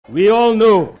We all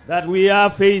know that we are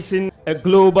facing a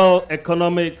global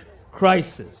economic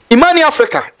crisis. Imani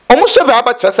Africa, almost every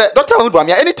about Dr.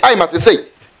 Bawumia, anytime as they say,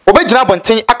 Obejina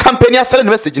Bontin, a company a selling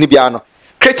message in Ibiano.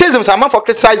 Criticisms are for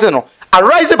criticizing, are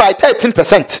rising by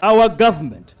 13%. Our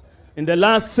government in the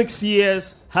last 6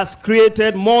 years has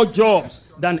created more jobs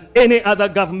than any other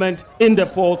government in the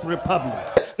Fourth Republic.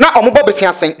 Now I'm about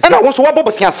to and I want to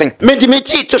walk saying,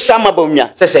 Medimiti to Sama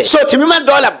Bawumia. So to me,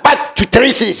 $1 back to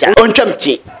 3 seasons on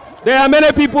Trumpty. There are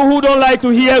many people who don't like to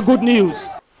hear good news.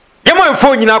 Yemo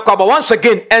phone na kwa once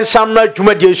again and some na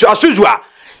dwumadi so asuzua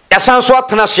ya sanso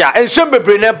atenasia ensem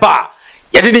bebre na ba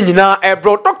yede ni nyina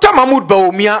ebro Dr. Mahmoud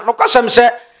Bawumia no kwasem se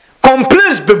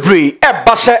complaints bebre e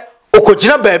ba se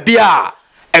okogina ba bia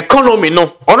economy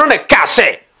no ono ne ka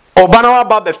se oba na wa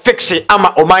ba be fix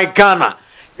ama o my Ghana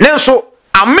nenso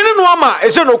amene no ama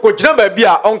ese no okogina ba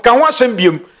bia onka ho asem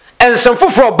biem ensem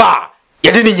foforo ba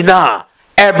yede ni nyina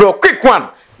ebro quick one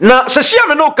na seshia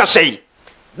me no ka sei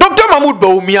Dr. Mahmoud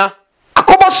Bawumia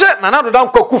akobase nana do dan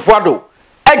Akuffo ado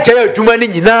eje adwuma ni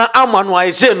nyina amano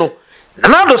aise no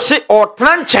nana do se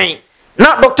otena nchen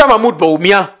na Dr. Mahmoud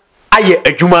Bawumia aye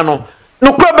adwuma no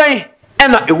no kwaban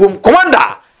ena ewom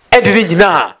commander ediri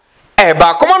nyina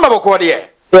ba commander boko de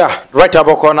yeah, right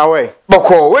aboko na way.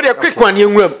 boko we de quick one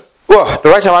yenwam Well, the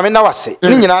writer I mean now say,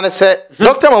 ni nyina say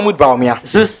Dr. Mahmoud Bawumia.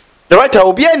 The writer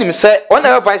obi anim say one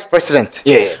vice president.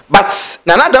 Yeah. But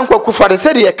nana dan Akuffo de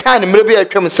say the kan mre bi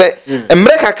atwam say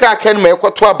mre kakra kan ma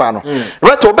ekoto aba no.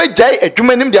 Right obejai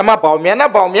adwuma nim de ama Bawumia na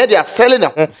Bawumia they are selling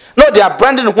ho. No they are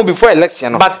branding ho before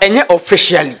election no. but enye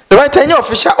officially. The writer enye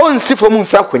official on see from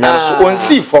mfra kwanya so on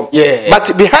see from. Yeah.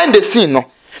 But behind the scene no.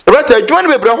 The writer adwuma no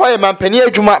bebre ho e mampani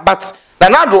adwuma but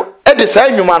nanado e de say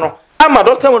adwuma no. Ama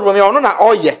Dr. Mahmoud Bawumia ono na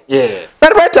oye. Yeah.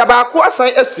 That right about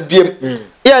asan asibiem.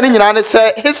 Yeah, ni nyina ne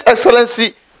say His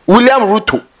Excellency William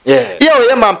Ruto. Yeah. Yeah, we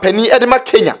mampani edema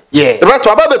Kenya. Yeah. Right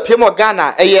about be piem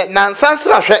Ghana eye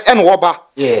nansansra hwe en wo ba.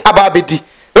 Yeah. Aba bedi.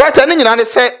 Right ni nyina ne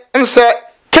say say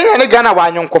Kenya ne Ghana wa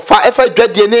anyonkofa efa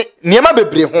dwadie ne niema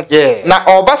bebre ho. Yeah. Na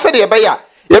oba se de be ya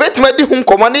ye betima di hu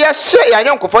nkomo ne ya hye ya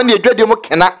anyonkofa ne dwadie mo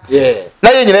kena. Yeah. Na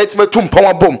ye nyina etima tumpon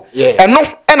abom. Yeah. Eno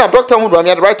na Dr. Mahmoud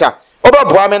Bawumia the writer Oba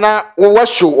Boamena wo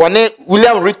show one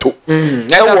William Ruto.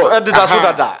 Edita so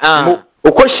dada.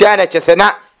 Okohia na chese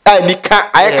na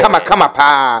anika aye kama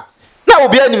pa. Na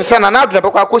obi anim se na adu na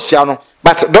bekwa akohia no.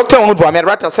 But Dr. Mahmoud Bawumia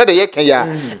writer said ye kan ya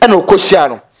na okohia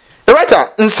no. The writer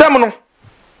nsem no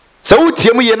se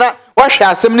wutie mu ye na wahwe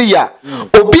asem ni ya.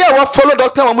 Obi a wa follow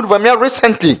Dr. Mahmoud Bawumia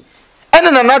recently.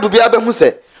 Ene na adu bia be hu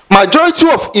se majority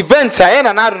of events are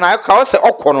na na ka say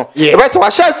okono right wa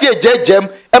sha see JJ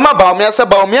Emma Bawumia say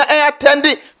Bawumia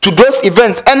attend to those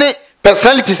events any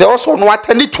personalities also no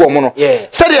attend to omo no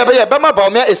say dey be ma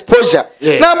Bawumia exposure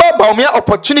na ba Bawumia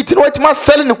opportunity no wetima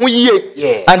selling hu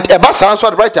yie and e ba san so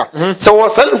writer so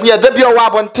was selling hu ya da bia wa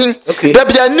abonten da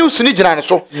bia news ni gina ne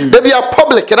so da bia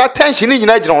public attention ni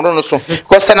gina no so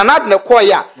because na na do ko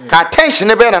ya ka attention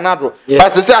ne be na na do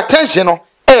but say attention no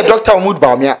Dr. Mahmoud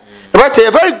Bawumia right,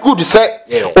 very good say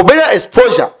obey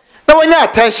exposure. Now when your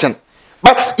attention,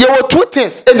 but you were two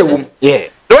things in the womb. Yeah.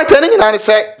 Right, and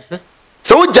say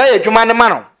so jay adwuma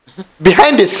man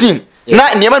behind the scene. Na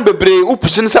niam bebre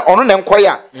upusin say ono na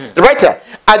nkoya. The writer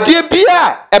ade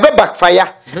bia ebe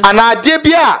backfire and ade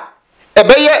bia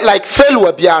ebe like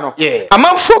failure bia no.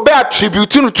 Amanfo be attribute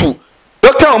to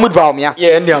Dr. Mahmoud Bawumia.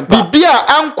 Bibia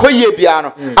ankoye bia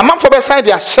no. Amanfo be sign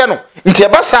dia hye no. Nti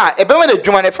eba sa ebe ma na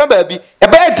dwuma na fa ba bi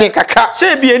ebe din kakra.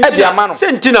 Say bi entina.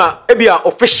 Say entina e bia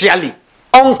officially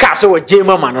on case we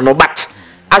jema man no but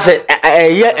as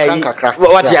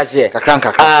what you say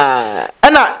kakra.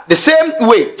 And the same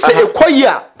way say ekoye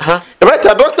a. Right,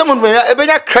 Dr. Mahmoud Bawumia ebe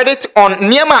nya credit on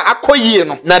niema akoye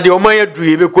no. Na de oman ya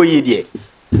duru ebe koye die.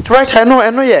 Right, I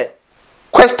know yeah.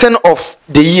 Question of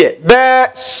the year. Be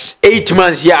 8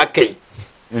 months ya kai.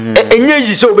 Enye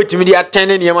yi so betimi dia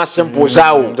attend niema simple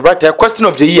za o. The right question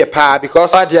of the year pa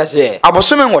because what you say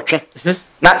abosome nwotwe.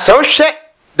 Na se wo hwe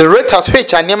the rate of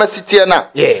which niema city na.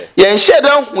 Yeah. Yen share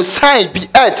down who sign be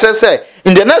say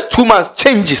in the next 2 months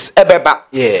changes ebeba.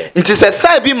 Yeah. Nti se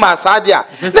sign be mass adia.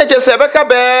 Na je se beka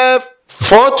be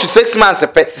 4 to 6 months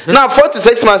pe. Now 4 to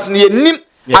 6 months ni nim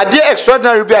ade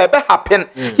extraordinary be ebe happen.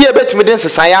 Here betimi den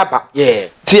sesan aba. Yeah.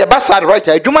 Ti e ba sad right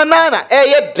adwuma na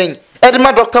eye den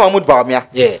Edema Dr. Mahmoud Bawumia.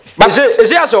 Yeah. But is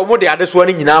there so mo de ade so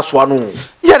ani nyina so anu.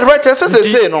 Yeah, the right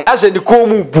say no. As the ko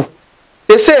mu bu.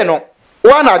 They say no.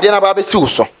 One ade na ba be si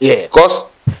so. Yeah. Because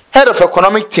head of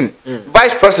economic team,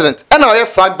 vice president, and our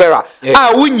flag bearer,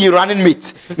 wunyi running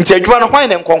mate. Nti adwuma no hwan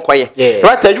na nkonkoye.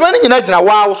 Right, adwuma no nyina gina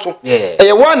wa so.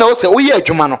 Eh one na o say wo ye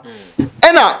adwuma no.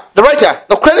 Na the writer,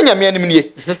 no kwani nyame anim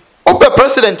nie. Ope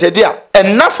president dia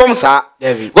enough from sir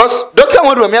because Dr.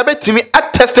 Modu me abetimi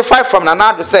testify from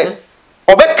Nanado say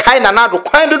obe kai Nanado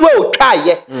kwan dodo a otwa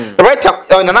ye right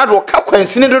Nanado ka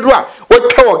kwansini dodo a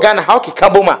otwa organ how ki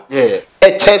kaboma e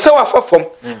chense wa fofom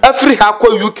every ha kwa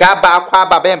UK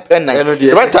aba be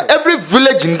mpren right every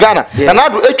village in Ghana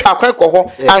Nanado etwa kwan ko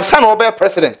ho ansa na obe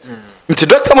president nti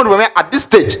Dr. Modu me at this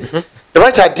stage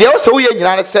right there also we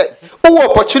nyina say wo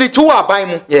opportunity wo aban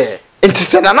mu nti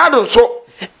se Nanado so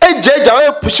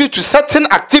JJ push you to certain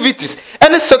activities,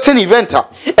 any certain event.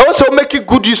 Also make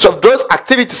good use of those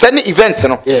activities, any events.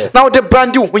 Now the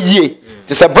brand you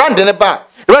it's a brand in a bar.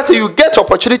 Right, you get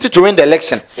opportunity to win the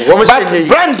election. But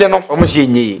brand no almost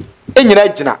ye.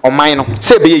 Enye or mine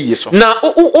say be ye so. Na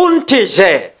unte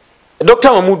je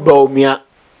Dr. Mahmoud Bawumia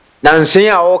na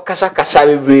nsenya o kasa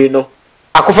bebre no.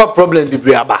 Akuffo problem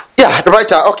bebre aba. Yeah,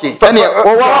 right. Okay. Any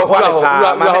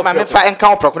me fa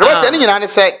encounter problem. Right, any nyina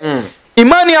say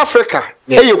Imani Africa,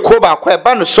 eye koba kwa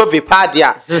ba no survey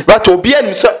padia, but obi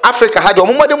anim so Africa had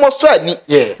omomode mo so ani.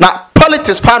 Na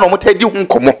politics pa no motadi hu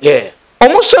nkomo.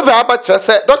 Omo survey aba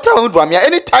say Dr. Mahmoud Bawumia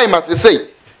anytime as say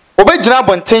obegina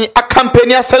bonten a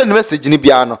campaign asale no message ni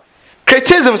bia no.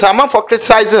 Criticisms are man for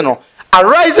criticizing no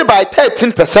arise by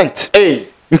 13%.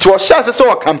 Nti wo shase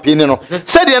so campaign no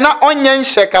said na onyen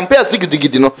share campaign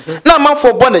sigidigi no na man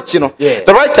for bonachi no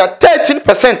the right at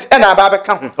 13% and aba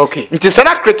beka ho okay nti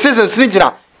sana criticisms ni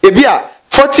gina ebi a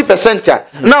 40% ya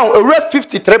now a rate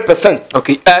 53%.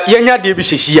 Okay yenya de bi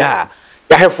hyehi a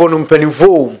ya hefo no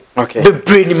mpanifo okay the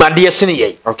brain made sene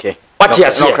ye okay what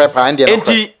you say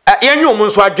enti yenye omo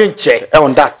nso adwenche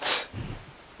on that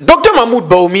Dr. Mahmoud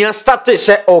Bawumia started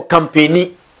say or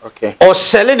campaign okay or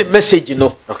selling the message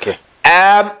no okay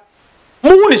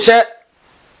Muni say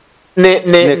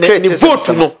ne vote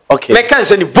no okay me kan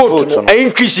say ne vote no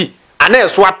increase ana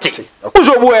so ate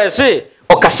uzo bo e say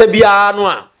okasa bia no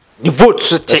a ne vote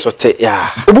so te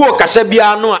yeah obu okasa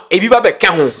bia no a ebi ba be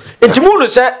ka ho enti munu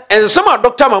say ensem a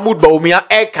Dr. Mahmoud Bawumia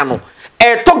e ka no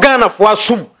e to Ghana fo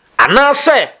asum ana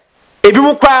say ebi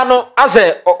mu kwa no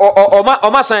ase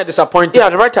oma san disappointed yeah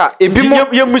the writer ebi mu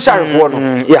ye musa refo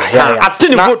no yeah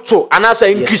atini vote so ana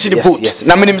say increase the vote yes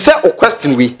na minim say o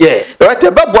question we yeah the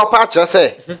writer be boa pa kire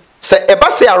say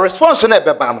eba say a response na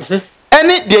ebe ba no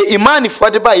any the imani for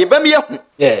the ba ye be me hu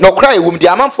no cry wum the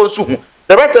amanfo so hu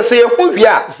the writer say hu wi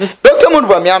a Dr.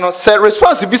 Mahmoud Bawumia no say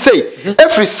response be say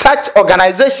every such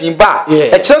organization ba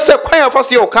e kire say kwan of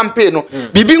say your campaign no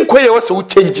bibi nkoye wo say wo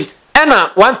change.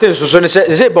 Ena one thing so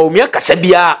say Bawumia kasa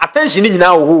bia attention ni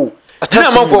nyina wo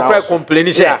tina man for cry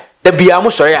complain say da bia mo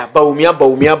sorry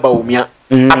Bawumia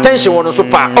attention wono so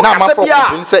pa o kasa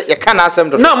bia say ye can asem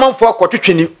do na man for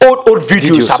akotwetwe ni old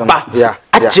videos aba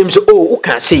atchem say oh who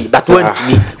can say but want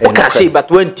me who can say but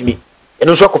want me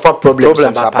eno so akofa problems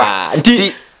aba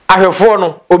nti ahwefo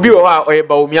no obi wo a oye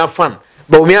Bawumia fan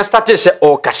Bawumia started say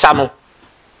o kasa no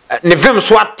ne vim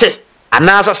so ate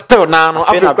anasa still na no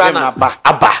Africa na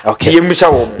aba okay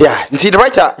yemusa wo yeah nti the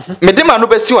writer me dem anu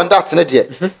be si on that na de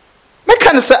me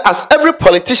can say as every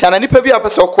politician ani pa bi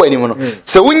apese okọ ani mu no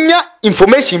se wonya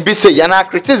information bi say yana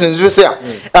criticism bi say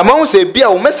amon say bi a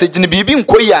wo message ni bibi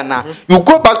nkoyi ana you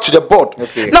go back to the board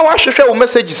na wa hwehwe wo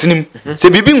messages nim say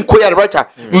bibi nkoyi the writer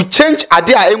you change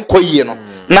ade a enkoyi no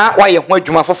na wa ye ho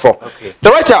adwuma fofo the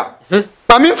writer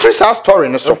na me free story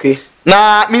no so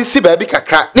na minsi baby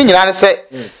kakra ni nyina ne se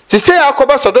ti se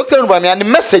akoba so Dr. Bawumia ne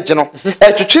message no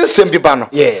etwetwe nsem bi ba no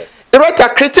the writer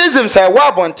criticism say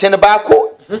wa bonten ba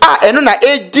ko eno na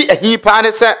edi ahipa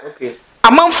ne se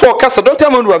amanfo kasa Dr.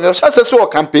 Bawumia so say so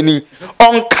company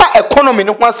onka economy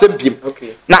ne ho asem biem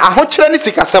na ahokyere ne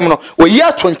sikasem no oyi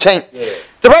ato nchen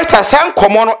the writer san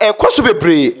komo no ekoso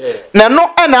bebre na no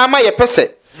ana ama ye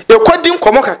pese ekodi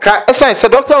nkomo kakra esan say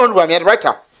Dr. Bawumia the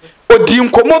writer odi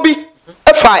nkomo bi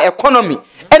efa economy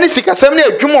any sikasem na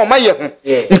adwuma o maye ho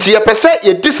nti ye pese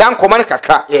ye di san komane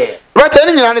kakra right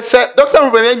any nyina ne se Dr.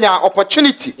 Bawumia nya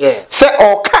opportunity se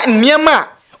o ka niema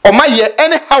o maye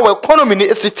any how economy ni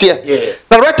esitie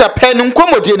na right pen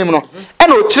nkomodie nim no e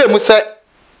na o kire mu se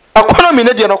economy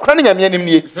ne de no kra ne nyame anim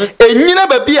nie enyina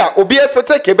ba bia obi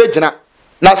expect ke begina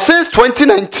na since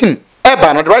 2019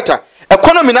 eba no right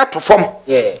economy na to form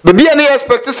be bia ne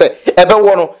expect se ebe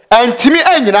wo no antimi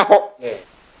anyina ho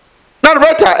na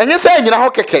writer enye say nyina ho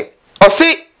keke o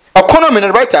see economy na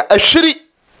writer ahwiri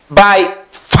by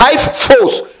 5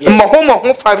 folds mahomo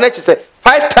 5 na say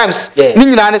 5 times ni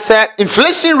nyina ne say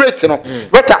inflation rate no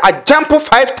writer a jump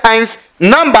 5 times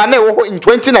number na wo in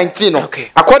 2019 no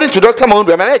according to Dr. Mahmoud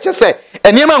Bawumia na say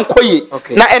enema nkoye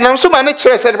na enam so ma ne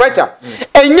kire said writer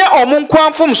enye omo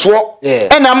nkwanfom so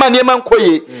ena ma enema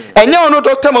nkoye enye ono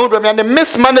Dr. Mahmoud Bawumia ne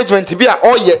mismanagement bi a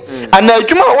oye ana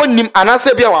adwuma onim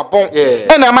anase bi a wabon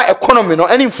ena ma economy no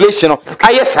and inflation no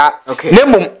ayesa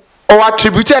nemum or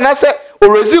attribute anase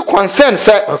or raise concern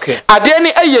say ade ni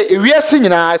eye ewiase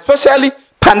nyina especially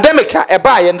pandemic a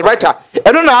buy and writer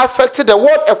and don't affected the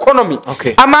world economy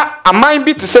ama aman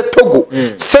bi to say Togo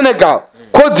Senegal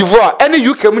Cote d'Ivoire any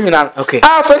UK mu nyina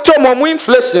affect mo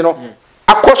inflation no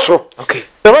akoso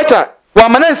the writer wa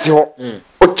manansi ho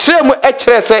o kire mu e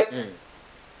kire say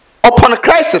upon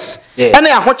crisis and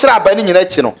ahokyere abani nyina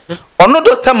chi no ono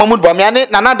Dr. Mahmoud Bawumia ne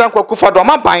Nana Akuffo do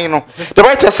ma ban no the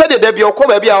writer said there be okọ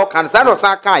ba bia o kan say no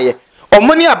san kan ye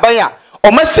omoni aban a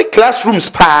omasi classrooms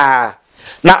pa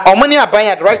na omoni aban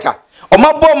ya the writer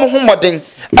omabo mo homoden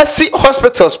asi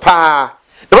hospitals pa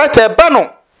the writer ba no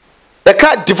the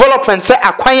car development say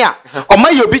akwan a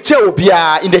omaye obi che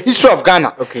obia in the history of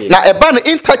Ghana na e ba no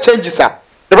interchanges a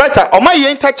the writer omaye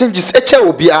interchanges e che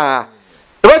obia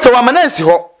the writer wa manansi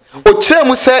ho o kire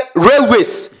mu say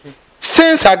railways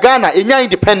since Ghana enya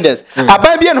independence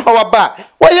aban bi en ho wa ba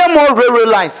why more railway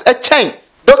lines a chain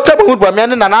Dr. Mahmoud Bawumia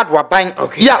ne Nana Addo aban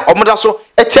ya omoda so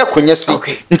eti akonya si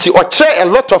nti o kire a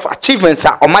lot of achievements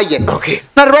a omaye na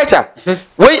the writer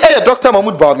we Dr.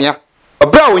 Mahmoud Bawumia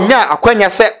obra onya akwanya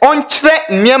se on kire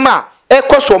niema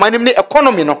ekoso manim ne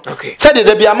economy no said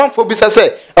the bia manfo bi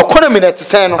se economy na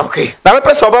tese no na me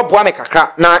pese obaboa me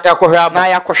kakra na yakohwe na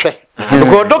yakohwe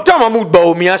because Dr. Mahmoud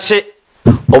Bawumia se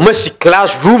omasi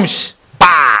classrooms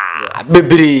pa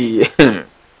bebri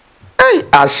ai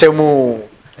asemu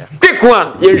quick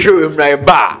one you show him right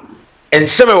ba and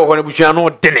some we want to no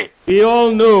dene. We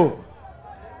all know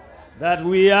that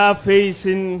we are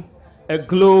facing a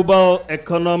global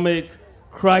economic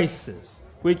crisis,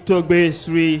 which Togbe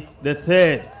Sri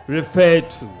III referred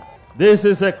to. This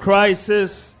is a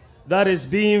crisis that is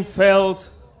being felt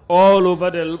all over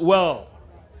the world,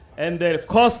 and the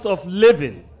cost of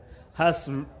living has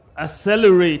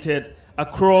accelerated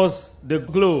across the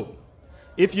globe.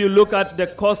 If you look at the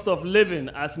cost of living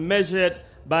as measured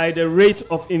by the rate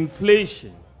of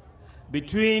inflation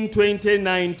between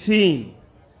 2019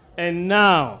 and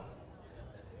now,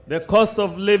 the cost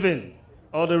of living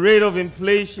or the rate of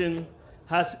inflation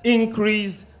has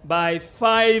increased by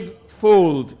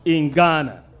 5-fold in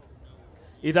Ghana.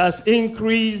 It has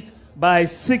increased by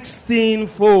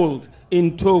 16-fold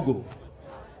in Togo.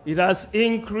 It has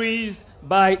increased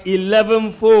by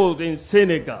 11-fold in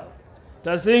Senegal. It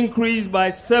has increased by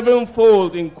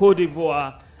 7-fold in Cote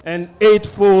d'Ivoire and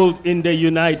 8-fold in the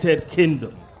United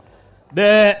Kingdom.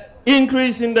 The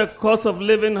increase in the cost of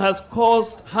living has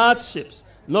caused hardships,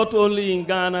 not only in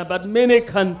Ghana, but many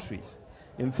countries.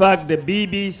 In fact, the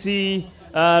BBC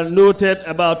noted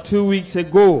about 2 weeks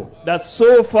ago that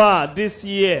so far this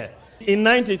year, in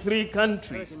 93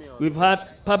 countries, we've had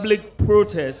public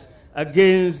protests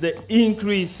against the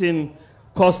increasing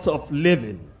cost of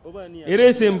living. It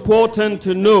is important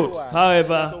to note,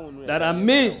 however, that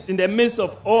in the midst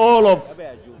of all of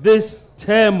this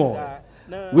turmoil,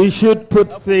 we should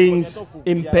put things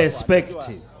in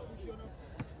perspective.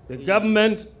 The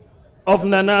government of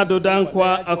Nana Addo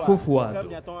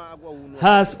Akuffo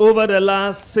has, over the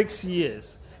last 6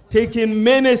 years, taken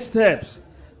many steps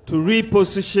to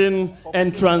reposition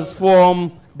and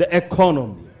transform the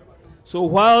economy. So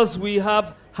whilst we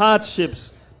have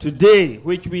hardships today,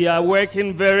 which we are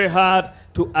working very hard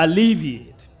to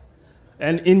alleviate,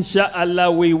 and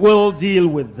inshallah we will deal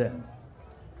with them.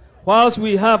 Whilst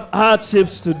we have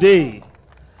hardships today,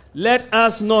 let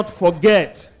us not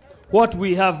forget what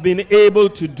we have been able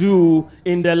to do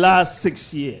in the last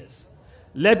 6 years.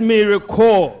 Let me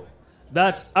recall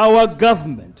that our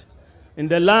government in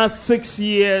the last 6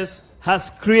 years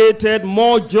has created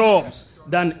more jobs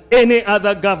than any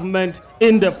other government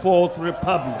in the Fourth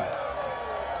Republic.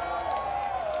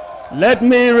 Let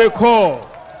me recall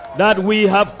that we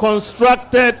have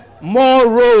constructed more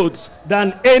roads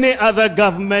than any other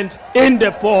government in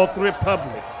the Fourth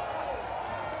Republic.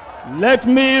 Let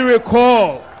me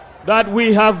recall that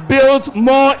we have built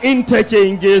more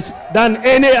interchanges than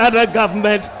any other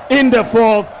government in the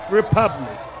Fourth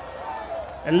Republic.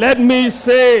 And let me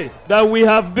say that we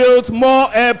have built more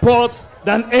airports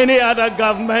than any other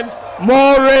government,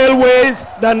 more railways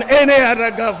than any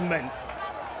other government.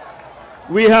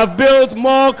 We have built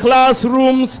more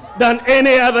classrooms than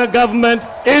any other government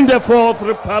in the Fourth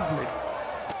Republic.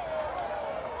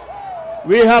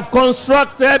 We have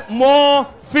constructed more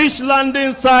fish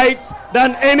landing sites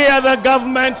than any other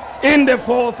government in the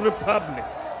Fourth Republic.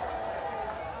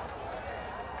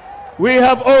 We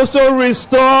have also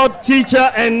restored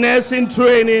teacher and nursing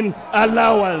training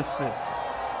allowances.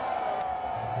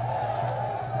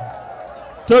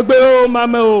 Togbeo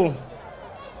Mameo,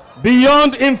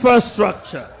 beyond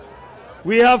infrastructure,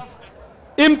 we have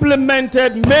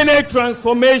implemented many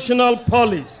transformational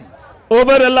policies.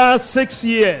 Over the last 6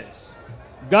 years,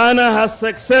 Ghana has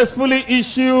successfully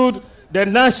issued the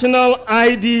national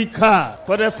ID card.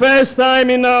 For the first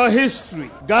time in our history,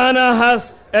 Ghana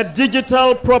has a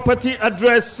digital property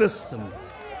address system.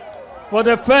 For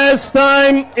the first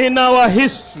time in our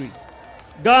history,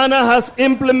 Ghana has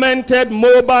implemented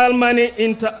mobile money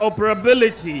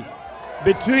interoperability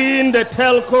between the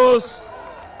telcos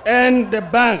and the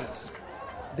banks.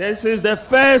 This is the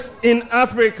first in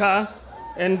Africa,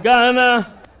 and Ghana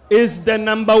is the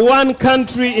 #1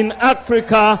 country in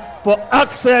Africa for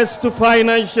access to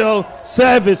financial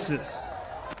services.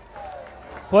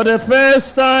 For the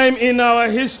first time in our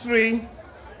history,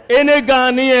 any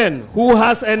Ghanaian who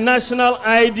has a national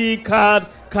ID card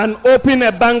can open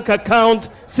a bank account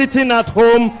sitting at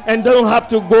home and don't have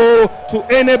to go to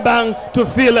any bank to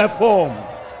fill a form.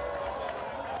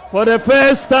 For the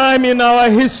first time in our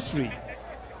history,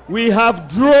 we have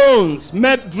drones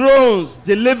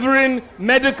delivering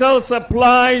medical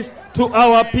supplies to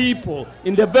our people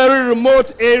in the very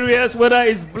remote areas, whether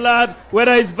it's blood,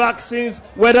 whether it's vaccines,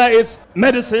 whether it's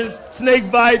medicines, snake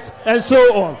bites, and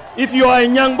so on. If you are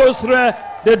in Yangbosre,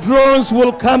 the drones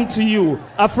will come to you.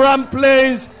 Afram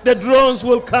Plains, the drones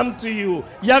will come to you.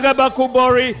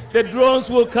 Yagabakubori, the drones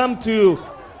will come to you,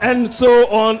 and so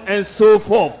on and so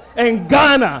forth. And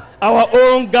Ghana, our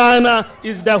own Ghana,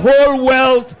 is the whole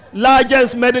world's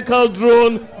largest medical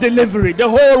drone delivery, the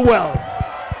whole world.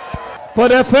 For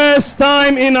the first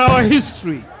time in our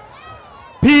history,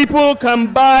 people can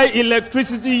buy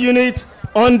electricity units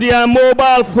on their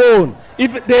mobile phone.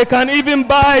 If they can even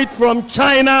buy it from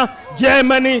China,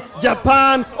 Germany,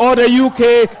 Japan, or the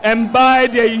UK, and buy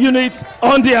their units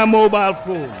on their mobile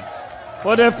phone.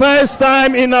 For the first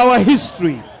time in our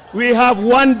history, we have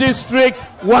one district,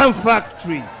 one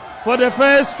factory. For the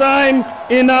first time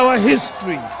in our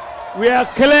history, we are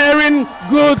clearing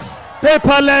goods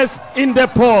paperless in the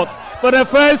ports. For the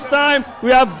first time,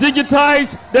 we have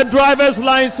digitized the driver's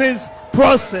license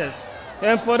process.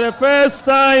 And for the first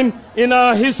time in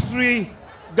our history,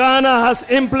 Ghana has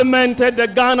implemented the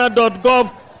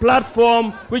Ghana.gov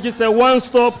platform, which is a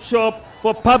one-stop shop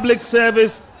for public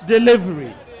service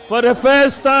delivery. For the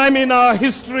first time in our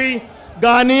history,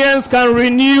 Ghanaians can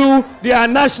renew their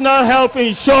national health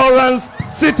insurance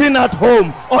sitting at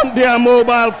home on their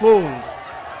mobile phones.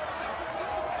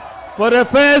 For the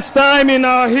first time in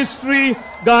our history,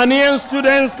 Ghanaian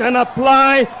students can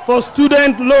apply for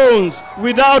student loans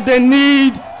without the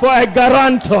need for a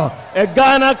guarantor. A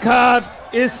Ghana card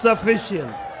is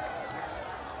sufficient.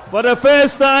 For the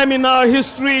first time in our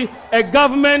history, a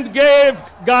government gave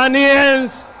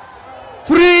Ghanaians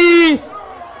free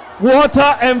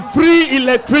water and free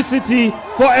electricity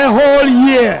for a whole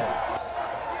year.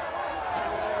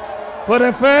 For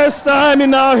the first time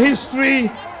in our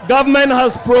history, government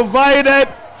has provided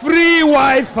free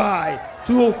Wi-Fi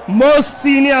to most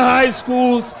senior high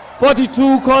schools,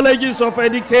 42 colleges of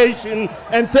education,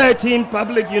 and 13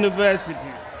 public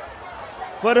universities.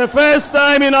 For the first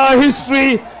time in our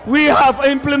history, we have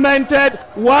implemented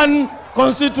one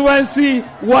constituency,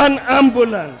 one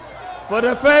ambulance. For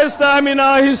the first time in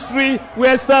our history, we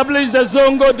established the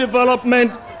Zongo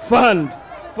Development Fund.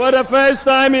 For the first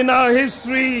time in our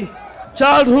history,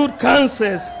 childhood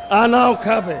cancers are now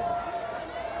covered.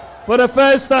 For the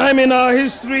first time in our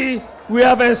history, we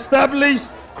have established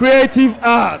Creative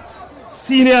Arts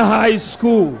Senior High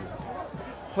School.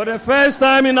 For the first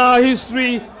time in our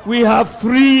history, we have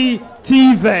free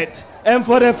TVET. And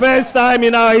for the first time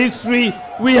in our history,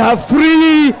 we have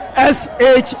free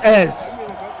SHS.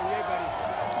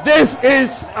 This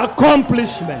is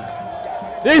accomplishment.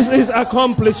 This is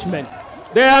accomplishment.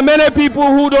 There are many people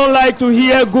who don't like to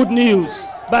hear good news,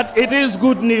 but it is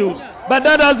good news. But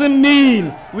that doesn't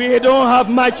mean we don't have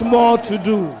much more to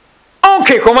do.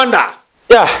 Okay, Commander.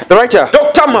 Yeah, Director.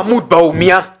 Dr. Mahmoud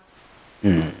Bawumia.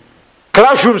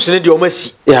 Classrooms in the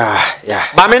Omesi. Yeah.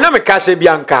 But me na me kase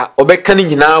bianca obekani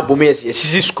nyina bomesi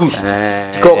sisi schools.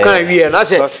 Ko kan wi na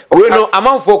say we no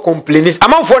amanfo complaints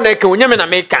amanfo na ka onyame na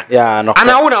meka. Yeah, no.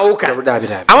 Ana wo na wo ka.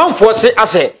 Amanfo say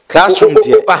ase classroom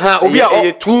there. Obi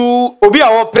a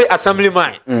wo pre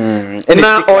assemblyman.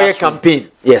 Na oye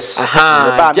campaign. Yes.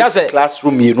 Just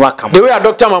classroom you no akam. The way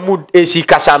Dr. Mahmoud AC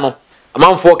kasa no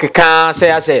amanfo keka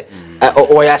say ase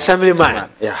oye assemblyman.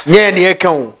 Nye ne eka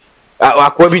wo.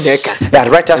 Yeah,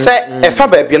 right. I say, if I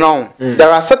baby, there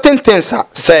are certain things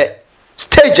say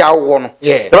stage I won.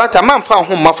 Yeah. Right, a man found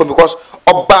home for because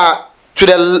oba to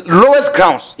the lowest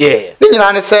grounds. Yeah.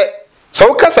 Then you say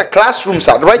so because a classrooms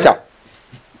are right.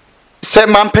 Say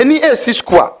man penny AC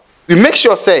school. We make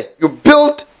sure say you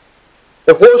build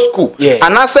a whole school. Yeah.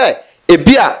 And I say a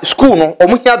beer school no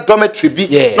omuya dormitory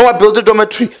be no I build a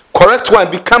dormitory correct one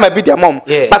become a bit their mom.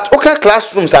 Yeah. But okay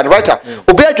classrooms are right.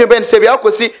 Obi adweben say we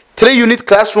alko see 3-unit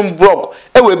classroom block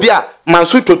e we be a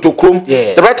mansu toto krom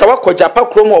the right wa japa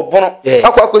krom obono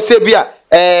akwa say be a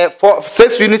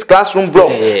 6-unit classroom block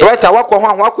the right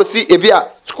wa see e be a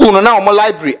school no na o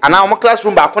library and na o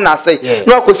classroom ba ko na say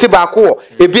no akwa see ba ko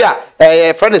e be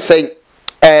a friend is saying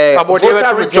about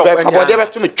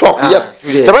to me chop yes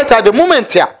the right at the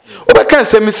moment here oba kan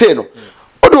say me say no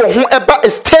odo ho eba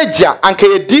stage and ka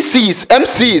DCs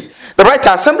MCs the right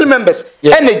assembly members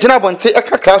and the general bonte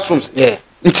eka classrooms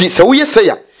nti say we say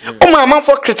ya o ma man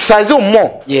for criticize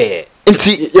more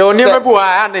nti you never go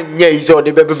and nya is or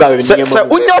the baby baby say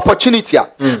unya opportunity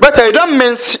but you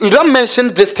don't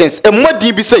mention distance e mo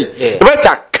di bi say right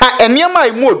ka eniema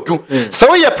e mo du say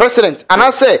we president and I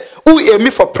say who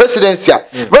aim for presidency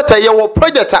but your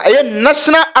project a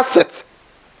national asset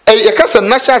e ka say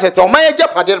national asset o man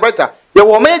japade right you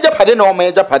wo man japade na o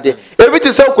man japade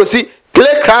everything say ko see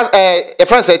a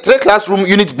friend say 3 classroom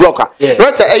unit blocker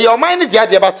right your mind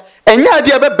dey but enya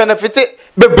dey be benefit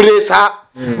be brace ha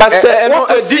but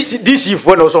say this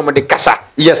for no some the kasa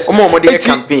yes the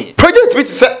campaign project bit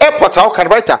say airport how can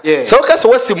writer so okay so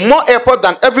what's more airport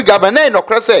than every government no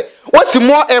cross say what's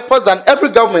more airport than every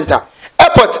government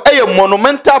airport a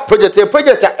monumental project a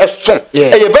project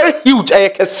a very huge a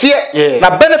kese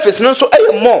na benefits no so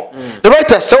a more the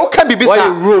writer so can be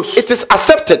it is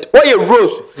accepted why you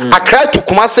rose Accra to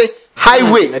Kumasi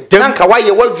highway nanka why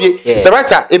you wawie the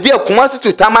writer e be a Kumasi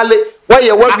to Tamale why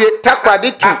you wawie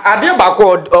takrade to ade ba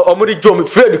ko omuri jom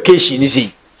free education is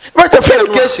he right free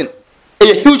education a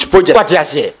huge project what you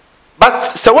say but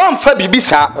so one fa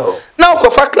bibisa now ko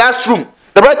fa classroom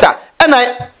the writer and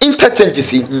I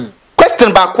interchanges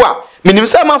question back wa minim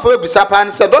say man for bibisa pa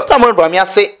ni say Dr. Bawumia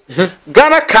say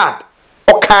Ghana card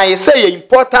okay say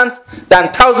important than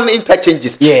 1,000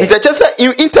 interchanges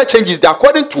interchanges they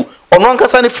according to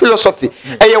Ononkasani philosophy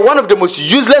one of the most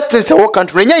useless things in our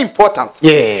country important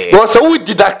because we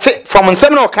deduct from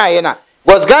seminar okay na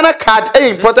was Ghana card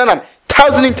important than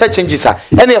 1,000 interchanges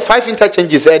and 5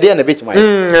 interchanges there and a bit my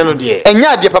and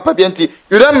yeah dear papa bianti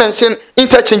you don't mention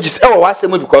interchanges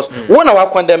because one of our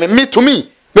condemn me to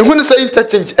me when you say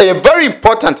interchange a very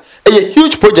important a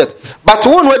huge project but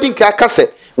one wedding kase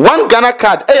one Ghana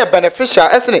card a beneficial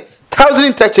isn't it 1,000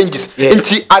 interchanges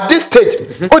at this stage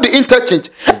all the interchange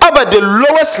about the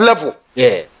lowest level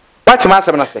what must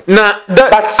I say na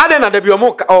but adena da bi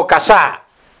o kasa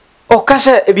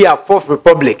e bi a Fourth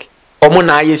Republic omo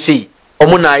na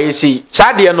ayesi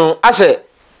sade no ase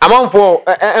amanfo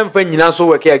emfa nyina so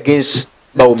work against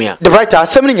Bawumia the right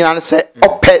assembly nyina say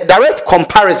direct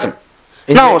comparison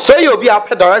now so you be up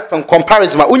direct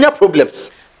comparison ma unya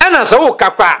problems and as o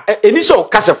kakwa eni so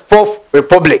kasa Fourth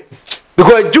Republic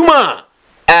because Juma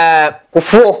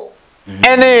Kuffour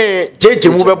ene JJ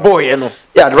mu be boy no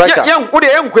right yan wo de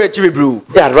yan kwa chi bebru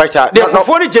right the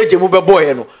Kuffour ni JJ mu be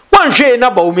boy no wan hwe na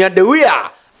Bawumia the way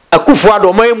Akuffo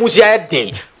ado man musia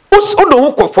den o do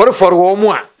ho for wo mu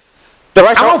a the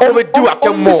right how for do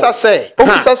atem mo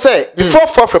say before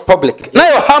Fourth Republic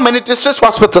now how many district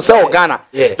hospitals say Ghana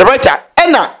the right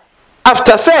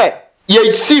after say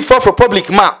ye see Fourth Republic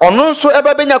ma ono so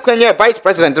eba benya kwanya vice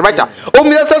president the right o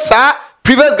mi say sa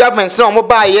previous governments na mo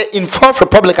buy in Fourth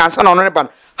Republic and so on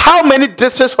how many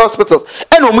district hospitals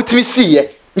and o mutimi see here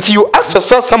until you ask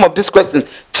yourself some of these questions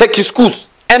check your schools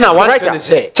and I want to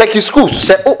say check your schools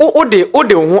say o de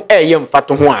ho eyem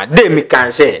fato ho a de mi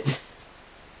kan say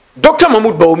Dr.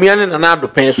 Bawumia na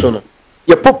addo pension no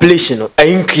your population no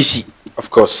increase of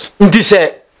course ndi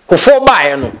say Kuffour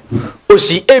buy no o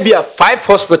si ebia 5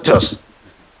 hospitals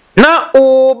na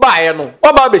o buy no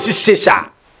o ba be si sesa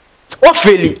o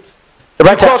feli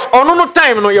because ono no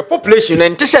time no your population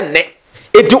and say ne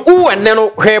edi u ene no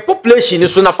her population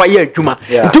so na fa ye adwuma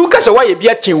nti ka se wa ye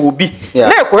bia chen obi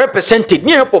na e ko percentage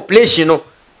ni her population no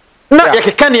na ye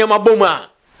keka ne ma bom a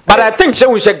but I think say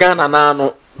we say Ghana na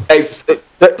no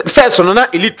first no na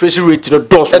illiteracy rate no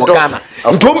dos mo Ghana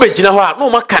nti o be gina ho a no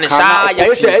ma kan sa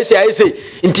ya say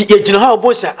nti ye gina ho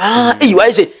bo say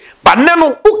wa say but na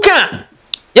no uka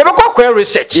ye be kwa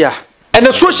research and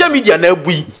the social media na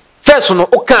abui first no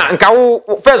uka nka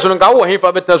wo first no nka wo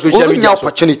hefa better social media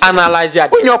analyze ya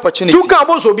unya opportunity tu ka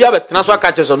bo so bia betena so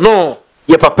aka cheso no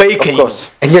ye papa iken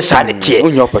enye sa de tie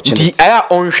unya opportunity di aya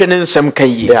onhwe ne nsem kan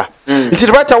yi nti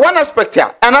the right one aspect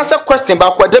here and answer question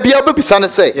back what da bia obebisa ne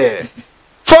say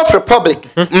Fourth Republic,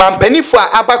 Mampeni for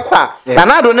Abakwa,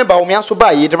 Nanado ne Bawumia so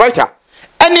buy the writer.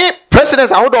 Any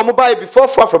presidents I hold on mobile before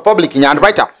Fourth Republic in the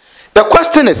writer. The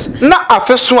question is, not a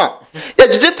first one.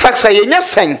 JJ tax a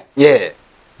saying, yeah,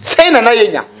 saying an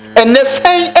ayenya, and the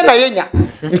saying an ayenya.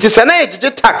 It is an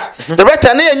JJ tax. The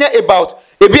writer about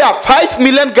it be a 5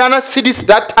 million Ghana cedis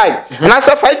that time, and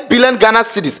answer 5 billion Ghana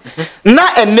cedis.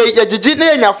 Now and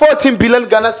JJ 14 billion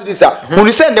Ghana cedis. When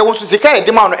you say they want to see kind of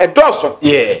demand a dozen,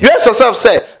 yeah, you yourself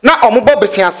say, now I'm a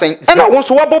Bobbesian saying, and I want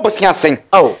to what Bobbesian saying.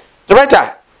 Oh, the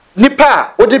writer.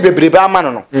 Nipa, what did be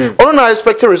man? Oh, no, I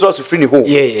expect a resource to free home.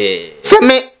 Yeah, send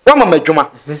me one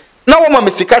Juma. No one may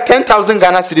 10,000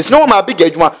 Ghana cedis. No one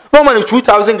big Juma. No one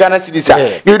 2,000 Ghana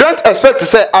cedis. You don't expect to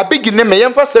say a big name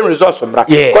may for same resource from Bra.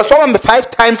 Because someone 5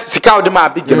 times Sika of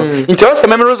them big. Into us a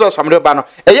memory resource from the banner.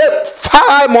 A year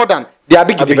far more than they are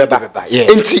big. At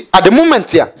the moment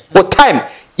here, but time.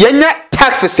 Yenya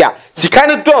taxes ya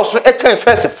sikane doors no echen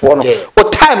first for no o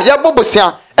time ya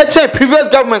bobosia echen previous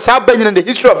governments have been in the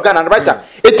history of Ghana right.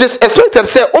 It is expected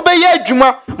say obeye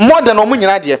adwuma more than omu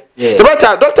nyina de the right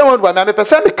Dr. Wandwa me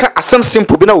person me ka asem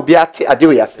simple bi na obi ate ade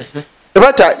we yase the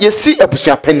right yesi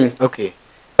abusua panin okay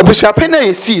abusua panin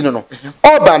yesi no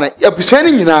oba na abusua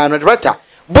ni nyina no the right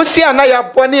bosia na ya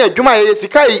bone adwuma ya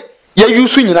sika ya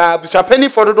yusu nyina abusua panin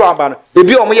for do aba no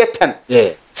ebi omo ye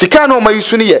 10 sika na omo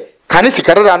yusu ni ye Can you see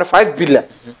 5 billion?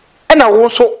 And I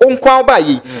also own qual by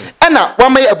ye. And now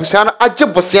one may abusana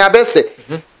ajibusia bese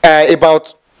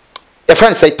about a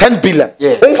friend say 10 billion.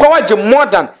 Unquawaji more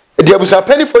than the abusa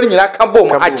penny for in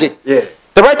Yakabo Aji.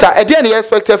 The writer at the end he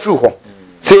expected through home.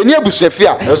 Say near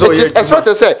Busefia. It is expected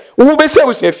to say, who be say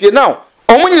with me now?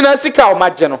 Omunyina sika o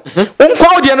mageno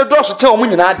unko de no do so che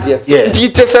omunyina de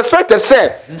it is expected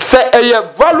say a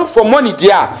value for money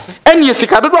there and ye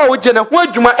sika do wo je na ho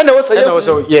adwuma and wo say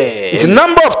the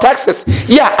number of taxes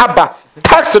aba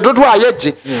tax do do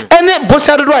ayeje and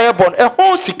bosia do ayebon e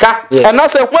ho sika and na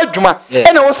say ho adwuma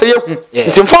and wo say hu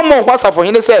nti mfa mo ho asafo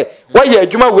hene say why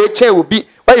adwuma we che obi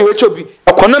why we che obi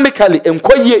economically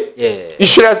enkoye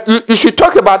you should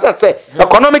talk about that say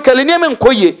economically name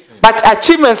enkoye. But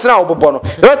achievements now, Bobono.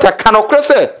 What can occur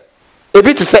say a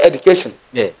bit to say education.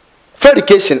 For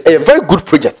education, a very good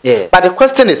project. But the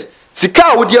question is,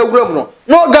 Sika would you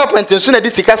no government and soon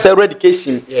as Sika say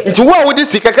education. Into what would this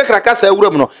Sika Kraka say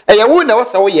Urumno? And you wouldn't know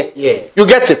what you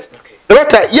get it. The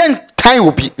what young time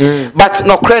will be, but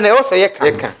no crane also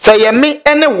say me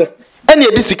any. Any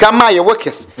disika ma ye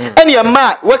workers any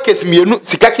ma workers mienu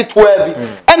sikaki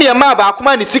 12 any ma ba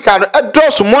akoma ni sika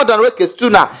addos more than workers too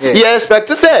na you expect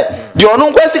to say the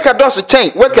onu kwa sika dos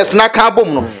chain workers na ka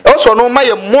bom no also no ma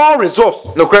ye more resource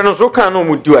no kra no so kan no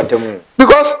mu du atamu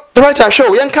because the right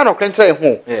show yen kan no krentre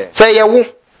ho say ye wo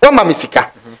ma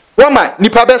misika wo ma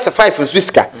nipa be se 5 nso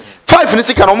sika 5 ni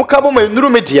sika no mo ka bom enuru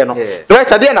medie no the right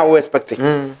there na we expecting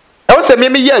e wo say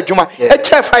me ye adwuma e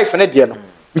che 5 ne de no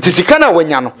ntisika na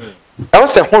wanya no I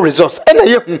was a whole resource,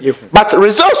 but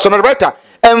resource on the writer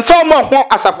and far more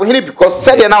asafo hini because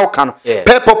said now can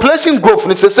per population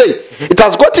growth say it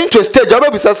has gotten to a stage where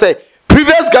we say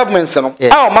previous governments no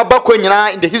our mabako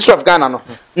nyina in the history of Ghana no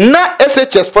na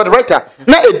SHS for the writer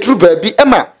na a drew baby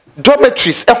emma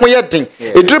dormitories ehwe den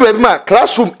a drew baby ma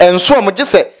classroom and so mo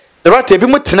say the writer bi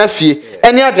mo tena fie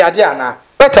any ade ana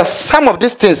but some of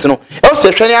these things no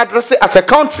also trying to address as a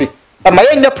country.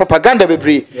 Propaganda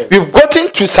we've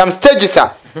gotten to some stages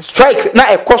strike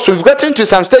now a course we've gotten to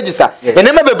some stages and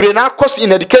never now course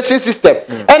in education system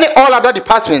any all other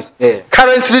departments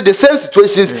currently the same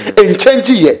situations in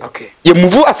changing here you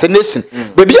move as a nation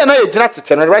baby I know you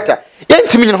generated writer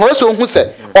yentimi no so hu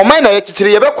se o man na ye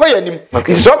chichire ye be koyanim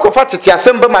so ko fatete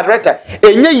asem be moderator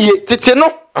enye ye tete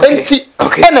no enti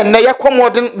ena na ye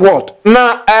modern world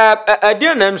na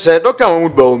adie na em say Dr.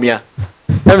 Mahmood Bawumia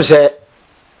em say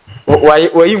why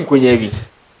nkonya bi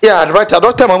yeah the writer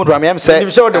Dr. Mahmood Bawumia say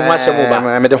nim say o de ho asem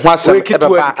ba me de ho asem e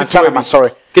ba asem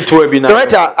sorry kitwa bi na the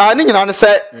writer ani nyina no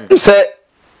say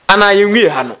ana ye nwie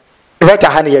ha no the writer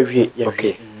ha na ye wie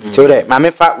okay so that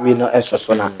mama fa we no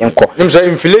enso na enko nim say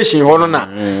inflation ho no na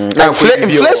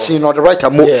inflation no the writer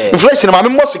mo inflation mama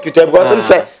mo security because him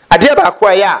say ade ba ko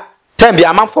ya time bi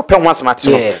amanfo pe ho asem ate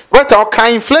no writer o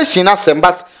kan inflation asem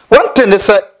but one thing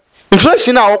is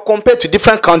inflation now compared to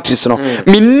different countries no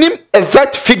minim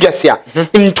exact figures here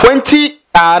in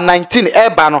 2019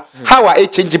 no how are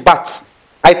change but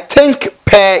I think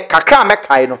per kakra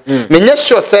mekai no menye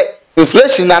sure say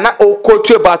inflation na o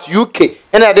quote about UK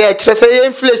and they actually say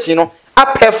inflation no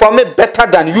perform better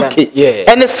than UK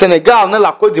and Senegal na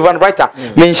la Cote d'Ivoire writer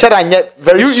men share anya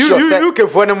very sure UK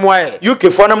for them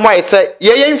why say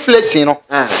inflation no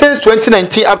since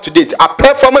 2019 up to date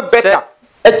perform better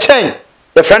a change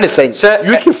the friend is saying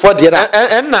UK for the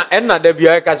na da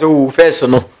bia ka say o first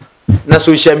no na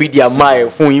social media my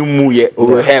phone mu ye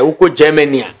o he uko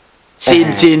Germany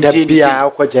sin bia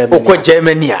uko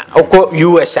Germany uko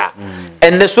US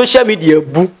and the social media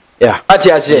bu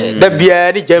ati ase da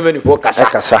bia ni Germany for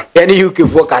kasa any UK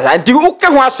for kasa anti uko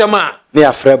ho asema ne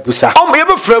afra busa o me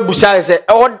be fra busa say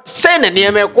o say na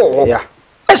ne me ko ho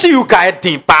ase UK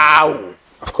din pa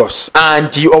of course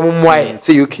anti omumwai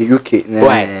say UK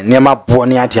nema bo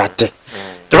ne ade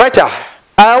the writer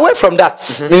away from that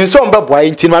me so mba boy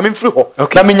nti ma me free ho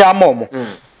na me nya amom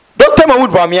Dr.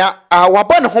 Mahmoud Bawumia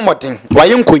wabɔ ne homodin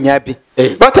waye nkonya bi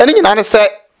but ani nyina ne sɛ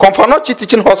Confanochi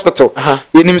Teaching Hospital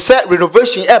yenim sɛ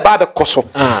renovation e ba be koso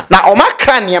na o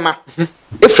makra niema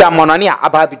efia monani a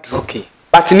aba bi duro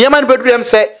but niema no bedurem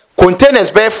sɛ containers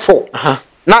be full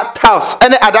na tiles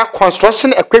and other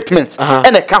construction equipment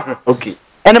and a ka ho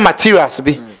and materials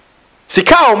bi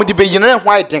sika a omudi be yina ho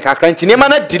aiden kakra nti niema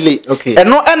na delay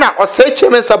eno na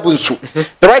osechemen sabunsu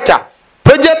the writer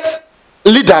project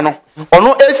leader no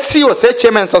ono esi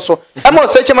osechemen so ema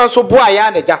osechemen so bo aya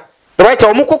na ja the writer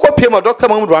omukoko pie mo Dr.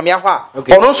 Mahmoud Bawumia ho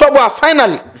a ono so bo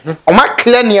finally o ma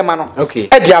clear niema no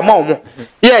e dia ma omo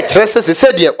ye trese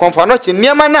se de Confanochi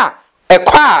niema na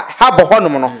ekwa ha bo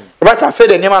honom no right after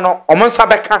the niema no omo nsa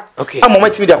beka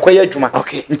amomatimi de akoya adwuma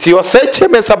nti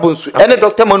osechemen sabunsu ene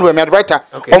Dr. Mahmoud Bawumia the writer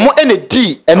omo ene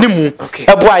di animu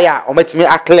ebo aya omatimi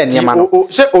akle niema no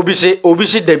se obi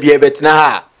se da bia betina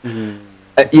ha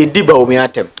ye di Bawumia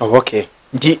atem okay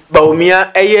di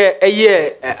Bawumia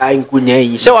eye ankunya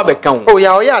yi se wa beka wo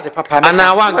oya de papa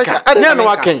ana wanka ne no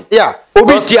waken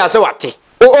obi ti ase wate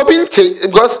obi nti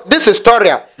because this is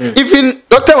story even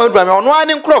Dr. Mahmoud Bawumia ono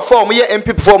ani nkro form ye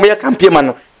NPP form ye campaign man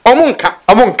no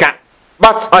omunka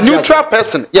but neutral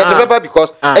person ye de beba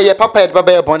because ye papa ye de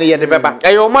beba ye bone ye de beba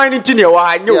e yo man nti ne wa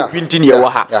ha nye obi nti ne wa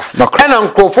ha na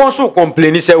nkrofon so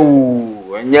complain say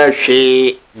o anya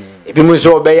hwe ebi mu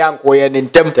so be yanko ye ne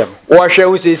ntem wo hwe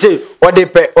wo say odi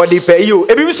pe yo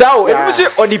ebi mu sa o ebi mu say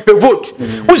odi pe vote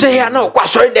wo say ya na okwa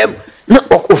sorry dem na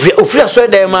ofri sorry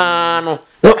dem no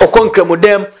na okonkremu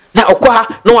dem na okwa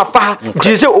na wafa ha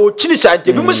nti say o chini sa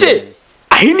ebi mu say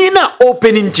ahini na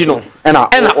opening tino ena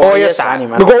oye sa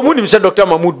because mu nim say Dr.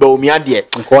 Mahmoud Bawumia de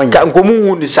ka nkomu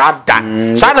hu ni sa da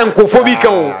sa na nkofo bi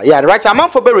kan o yeah right am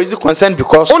for be raise concern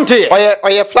because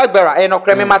oye flag bearer e no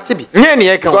kreme matibi ne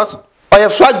ye kan because oye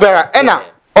flag bearer ena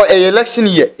o election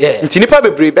year nti nipa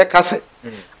bebre be ka se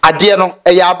ade no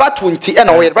e ya aba 20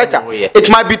 ena oye right it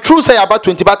might be true say aba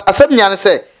 20 but asem nya ne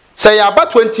say ya aba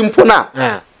 20 mpo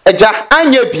na eja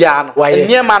anya bia no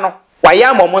niema no waye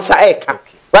amomo sa e ka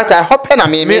right I hope na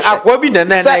me akwa bi na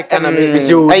kana me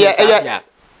say o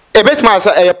a bit man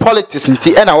say politics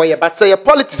nti na we but say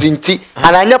politics nti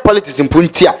and anya politics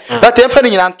mpunti a that emfa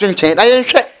nyina nto nchen na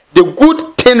yenhwe the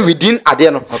good thing within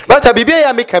ade no but bibia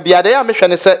ya make bia de ya mehwe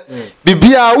ne say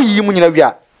bibia wo yi mu nyina wi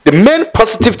a the main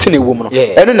positive thing e wo mu no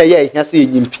eno na ye ehia say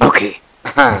enyimpi okay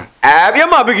abia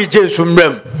ma bigi jesu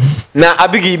mram na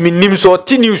abigi minim so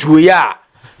ti news wo ya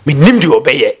minim di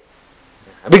obeye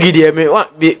abigi de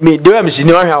me de wa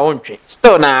misini wa hwa ontwe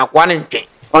still na akwa ne ntwe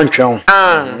ontwe on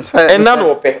na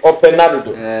no ope na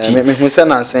do me hu se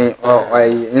na nsen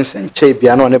nsen che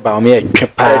bia na ne Bawumia etwe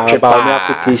pa Bawumia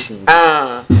application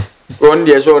on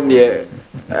de so ne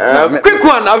quick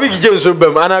one abigi jesu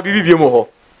bam ana bibibie mo ho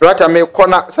right me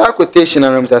kona sa quotation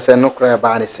na msa se no kra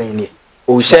ba ne sen ni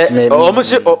o se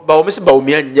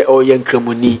Bawumia nye o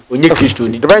yankramuni onye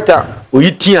Kristoni right o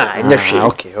yitia enya hwe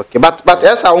okay but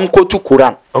esa unko to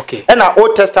Quran okay and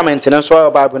Old Testament and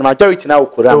so Bible majority na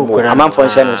Quran amam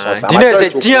function so dine se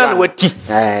tian wati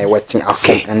wati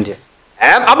afom ende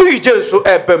abu jesu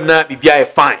ebem na bibia e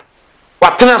fine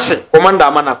watena se commander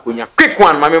amana konya quick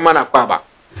one mame mana kwa ba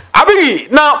abi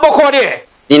na boko de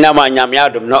ina ma nyame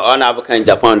adom no ona abukan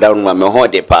Japan da ruma me ho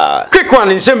de pa quick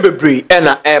one nsem bebre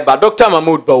ena ba Dr.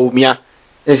 Mahmoud Bawumia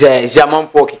nse zaman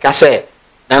fo kika se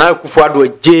na Akuffo ado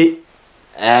je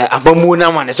amamu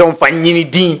na ma ne se mfa nyini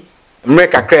din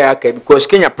America kra aka because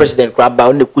Kenya president kra ba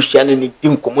on the kushia ne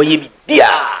din komo ye bia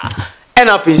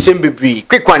ena fi nsem bebre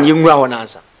quick one yenwura ho na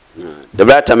ansa the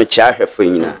brata me cha hwefo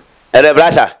nyina the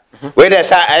brata we dey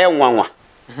say aye nwanwa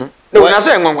no na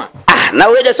say nwanwa na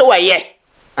we dey say waye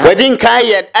wedding kan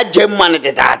ye agemman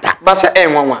de dada ba say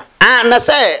nwanwa na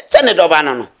say ne doba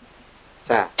no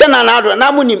sa na na do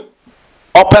na munim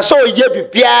opeso ye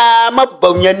bibia ma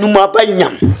Bawumia numa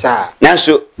banyam sa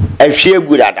nanso ahwie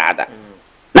gu dada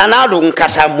na do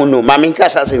nkasa mu no ma me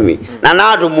nkasa se mi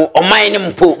na do mu oman ne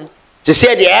mpo ti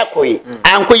se de ekoyi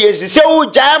ankoye si se wo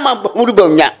jama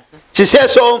Bawumia ti se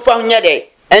so mfa nya de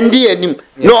endi anim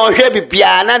no hwe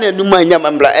bibia na nanum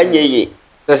anyam mbla anyeye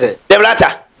se de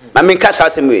blata Mami kasa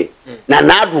asemi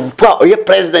na ado mpo a oye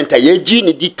president a yeji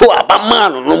ni di to abama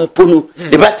no mpo no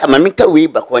de bata mami ka we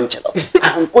ba ko nchelo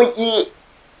anko yi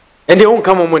ende won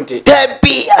kama monte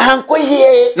debi anko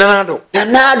yi na ado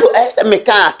esa me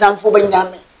ka atamfo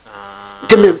banyame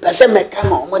de me pese me ka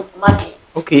ma o mate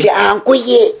okay ti anko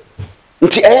yi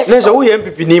nti esa nesa wo ye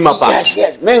MPP ni mapa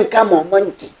yes men ka ma o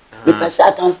monte me pese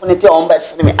atamfo ne ti o mba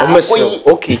sene me anko yi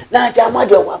okay na jama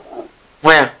de wa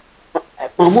waya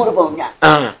Mamuru Bawumia.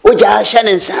 Oja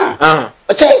shanensa.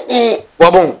 Say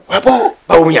wabon.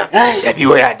 Bawumia. Debi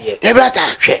wo ya de.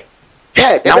 Debrata. Hwe.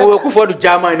 Na wo Akuffo do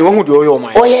German ni wo hu de oyo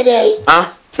man. Oye de.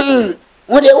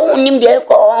 Wo de wo nim de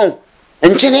ko.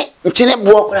 Nchene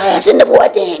buo kura ya se de buo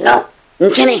de no.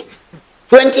 Nchene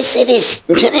 20 cities.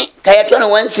 Nchene kaya to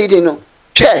 1 city no.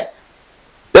 Hwe.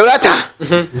 Debrata.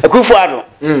 Akuffo ado.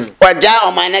 Waja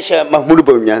o man na she Mamuru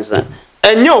Bawumia sa.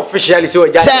 Enyo officially say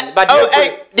waja but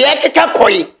de keka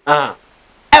koi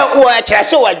wo a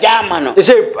so waja ma no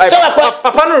so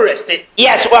papa no rest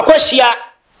yes wakoshia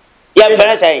ya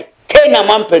faransa kena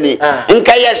mampani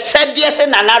nka ya sadie se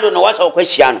nanado no wasa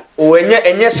wakoshia no o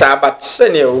enye sa but se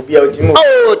ne obi a otimo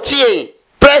tie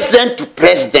president to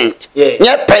president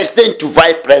yeah president to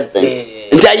vice president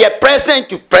ntia ya president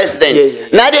to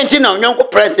president na de nti na onyanko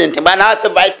president ba na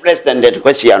vice president de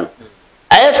kwasia no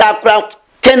ayesa akra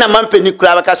kena mampani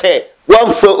kura baka se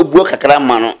wan fo obuo kakra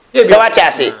ma no se wa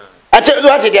cha se ate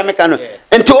what dey make no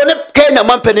enti one kena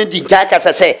mampani di nka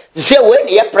kasa se we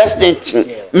ne president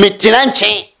metina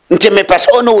nchen nti me pese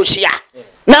ono wo hia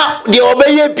na de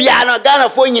obeye bia no Ghana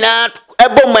fo nyina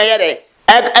ebo mayere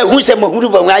ehu se mahuru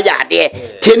ba nwa ya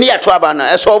de teni ya to aba no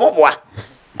eso oboboa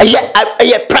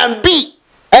eye plan B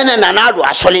ena nanado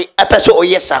asole epeso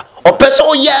oyesa opeso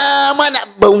oyama na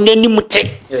baunani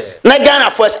mute na Ghana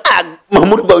force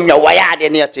Mahmoud Bawumia waya de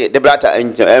ne te de brata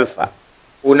enfa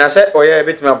una se oya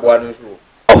betima boa no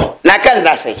so na kan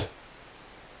da sen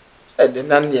de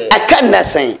nan ye akan na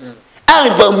sen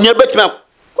Bawumia betima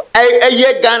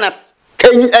eye Ghana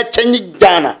kan achanyi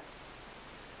Ghana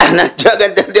ana jaga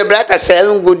de brata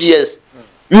 7 good years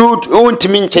you won't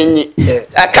mean change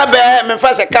akabe me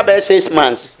fa se kabe 6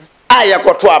 months aya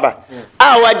koto aba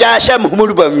waja sha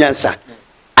Mahmoud Bawumia nsa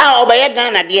obaye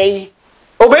Ghana de yi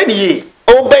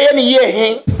obeye ni ye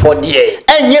hin for there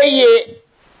enye ye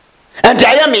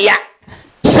ntaya me ya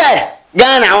se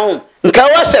Ghana home nka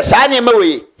wose sa ne ma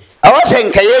we awose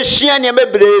nka ye hia ne ma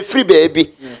bre free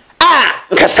baby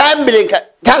nka sambile nka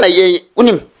Ghana ye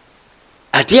unim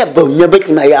ade Bawumia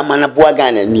betima ya mana boa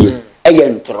Ghana ni eye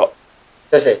ntro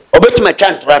se obetima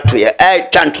twantro ato ye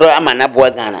twantro amana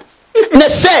boa Ghana ne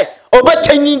se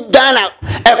obetanyi Ghana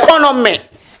economy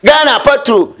Ghana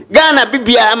patro Ghana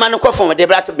bibia amana ko fom de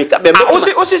brato bika be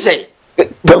o si say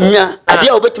Bawumia ade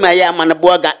obetima ya amana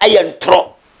boa Ghana aye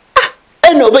ntro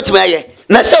ene obetima ye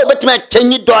na se obetima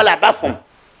tanyi dollar ba fom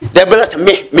de brato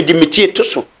me dimiti to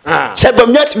so se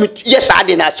Bawumia timi yes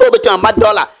ade na so obetima ma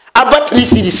dollar about 3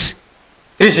 cedis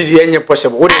enye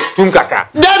possible wo de tun kaka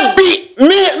that be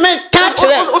me catch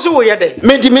o so wo ye dey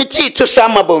me dimiti to so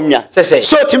ama Bawumia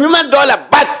so timi ma dollar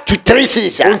back to 3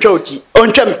 cedis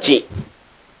ontwamti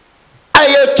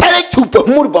ayo chale tupo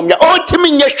Bawumia o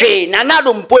timi nye hwe na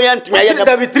nado mpoya ntimi aye na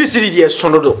be 3 cedis de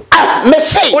sonodo me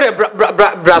say o de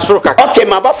bra soro kaka okay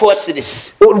ma ba 4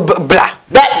 cedis o bra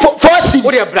that 4 cedis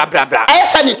o de bra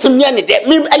ayesa ni timi ne de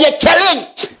me aye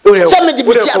challenge so me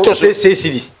dimiti ato so 6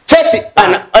 cedis Chelsea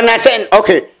and saying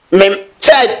okay me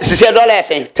said $60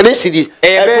 saying 3 cedis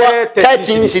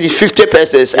 13 cedis 50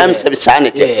 pesos I'm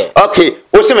sanity okay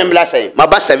what's the member saying my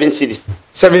bus 7 cedis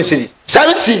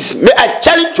me I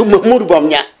challenge to Mahmoud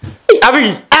Bawumia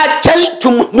abi I challenge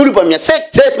to Mahmoud Bawumia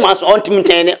 6 months on to me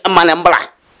manambla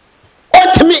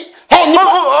on to me hey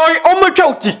o mo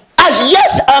twauti as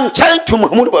yes I'm challenge to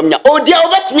Mahmoud Bawumia oh dia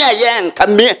over me ayen ka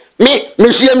me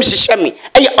shia me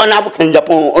ay onabu kan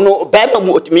Japan ono ba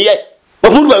mu otimi ye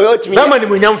Mahmoud Bawumia otimi ba mani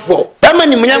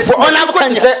munyamfo onabu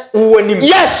kan se wonim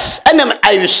yes and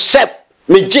I accept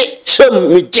me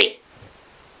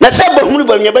na se Mahmoud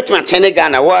Bawumia betima tene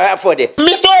Ghana wa for de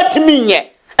me so otimi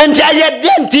nye enti aye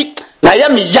denti na ya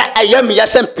me ya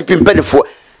sem pipimpedefo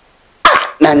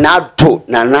na nado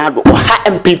ha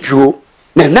MPP o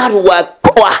na nado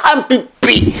wa ha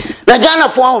MPP na Ghana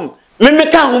for me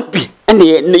ka ho bi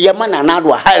ene ye ma na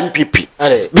nado ha MPP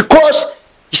because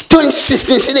it's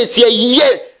 2016 since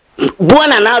year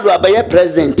buona nado abaye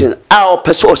president o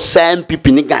person sa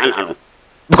MPP ni Ghana no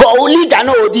because o leader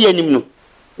no odi anim no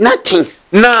nothing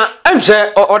na am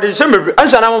say o de se me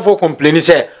ansa na mo for complain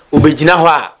say obegina ho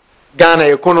a Ghana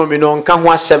economy no nka ho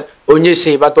asem onye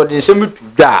sei but o de se me tu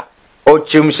da o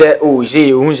chim say o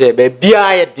sei hu say be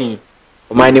bia ye din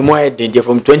my name more than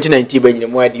from 2019 when you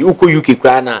more the UK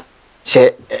crana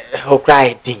say how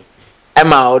cry thing.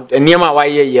 Emma near my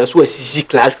years was CC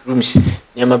classrooms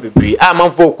near my baby.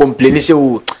 I'm for complaining say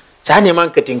oh China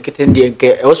man getting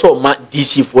the also ma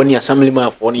DC for any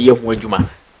assemblyman for any year when you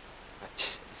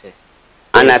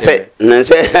and I say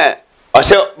I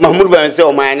say Mahmoud Bawumia say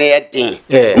o man na yedin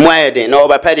mo yedin na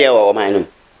obapede o man no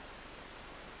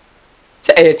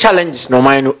say challenges no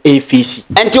man no AFC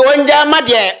enti onja ma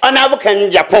de onabu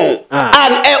kan Japan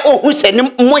and ohu se ni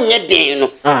mo yedin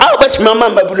no a obetuma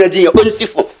mamba bunadin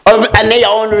onsifo and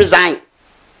ya on resign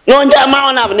no onja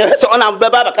ma onabu ne se onabu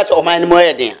baba ba ka se o man mo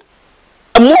yedin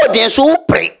mo den so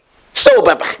pre so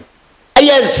baba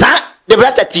aye za de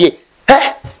bratate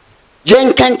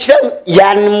Jen kanchira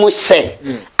yan muse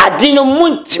adino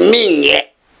muntimi nye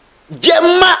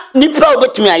jema nipa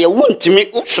obetumi aye wuntimi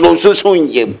usoro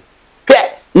nyem hwe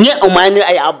nye omanu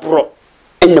aye abro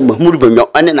enne Mahmoud Bawumia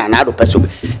ene na ado peso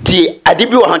ti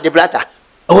adibi wo hande blata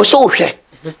o so hwe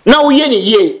na wo ye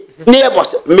ni ye ne ye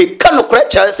boss me kanu kura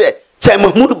cha se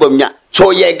Mahmoud Bawumia so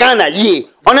ye Ghana ye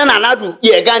one na ado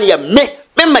ye Ghana ye me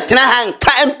metena han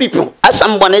ka NPP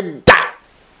asambone da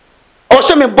o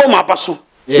so me bom abaso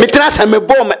me trasa me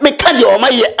bom me ka de o ma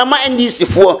ye ama NDC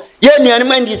fo ye nuane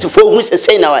ma NDC fo hu se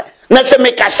sei na wa na se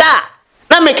me kasa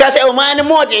o ma ne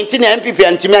mo de nti na NPP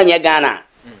antimi anya Ghana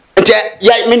nti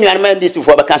ya me nuane ma NDC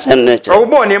fo ba kasa no che o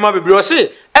bo ne ma bebre o se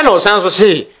e na o san so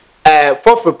se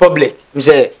Fourth Republic me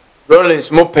say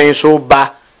Rollins mo pen so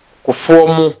ba Kuffour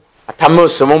mo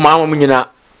Atamos mo ma mo nyina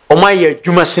o ma ye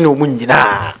adwuma se na o mu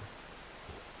nyina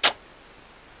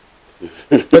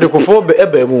but Kuffour be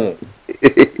ebe mu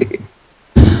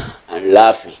I'm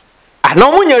laughing. I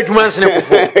know when you're human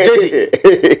before.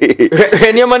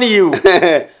 Any money you.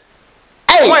 Hey,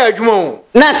 why are you?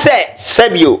 Na say,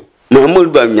 Sabio,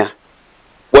 Mahmoud Bawumia.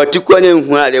 What you call him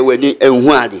who are they when you and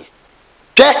who are they?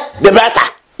 The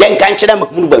brother, then can't you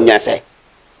Mahmoud Bawumia say?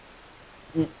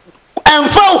 And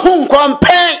for whom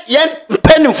compare yet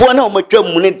penny for no much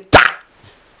money.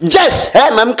 Just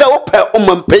have Mamka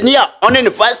open penny on the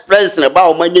vice president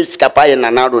about my new scapay and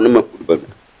another Mahmoud Bawumia.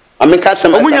 Ameka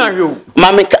sama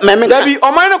mama Dabi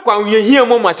o man na kwa hihia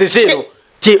mo masese no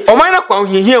ti o man na kwa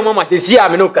hihia mo masese a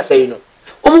me no kasa yi no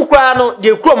o mu kwa no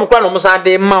de kuro mo kwa no mo sa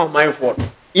de ma o man fo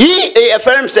yi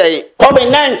firm say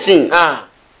COVID-19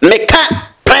 meka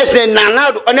president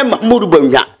Nanado one Mahmoud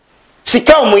Bawumia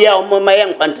sika o mo ya o mo ma ye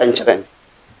nkwanta nkyere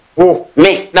o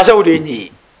me na se wo de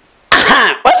nyi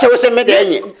what's the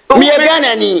medal? Me a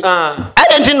Ghana ni. I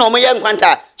don't know my young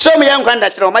quanta. So me young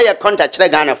quanta, my contact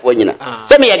Ghana for you.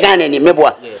 So me a Ghana ni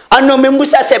meboa. I know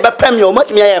Membusa said, but premium, what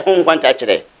me a home quanta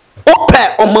today.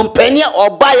 Ope or Montpellier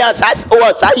or buyers as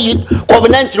or Sayi,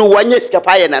 COVID-19 through 1 year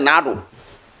scapaya and anado.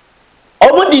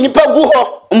 Omudi nipa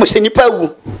guho, omusenipa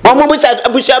gu. Omo said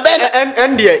abusha ben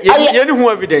and dear, you know who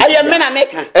evidence. I am men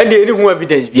American. And you know who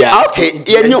evidence be. Okay,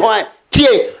 you know why.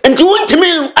 Tie, and you want to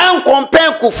me and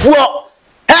compare Kuffour.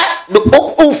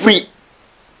 The free.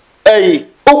 Hey,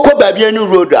 Oko Babianu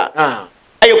road.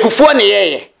 Kuffour ni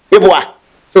ye. Eboa.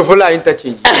 So for la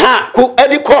interchange. Ku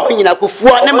edi ko nyina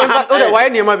Kuffour ne ma. Why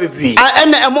ni ma bebre.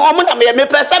 And omo na me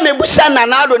pesa me busa na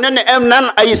na do ne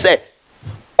nan ayi se.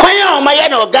 Kwan o ma ye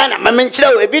na Ghana ma me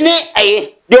nkyere o ebi ni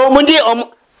ayi. De omo ndi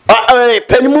omo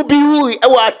panimu bi wu e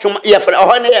wa atwoma ye fra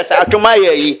ho na ye sa atwoma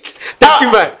ye yi. Ta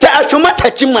atwoma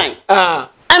tachiman.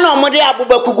 Ana omo de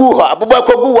abubakugu ho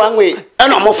abubakugu wanwe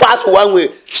ana omo fast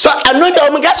wanwe so ano de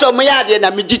omo ga so omo ya de na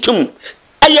megitum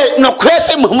aye no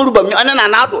kwese Mahmoud Bawumia ana na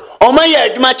nado omo ya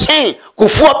adwuma chen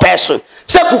Kuffour person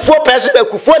se Kuffour person be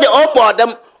Kuffour de on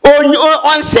them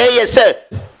on say yes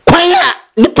kwan a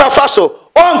nipa fa so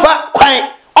onfa kwan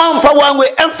onfa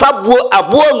wanwe emfa buo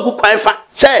abo ngu kwan fa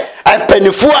se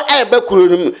ampanifo e be kuro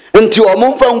nti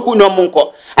omo mfa ngu no omo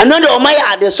nko ano de omo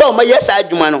ya de so omo yes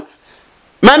adwuma no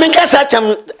Mami kasa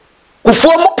cham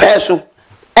Kuffour mu person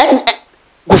en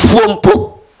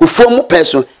Kuffour mu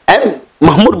person en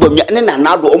Mahmoud Bawumia ne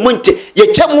Nanado omunte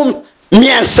ye cham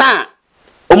miensa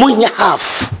omunya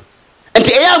half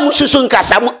enti eya mususu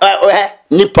nkasa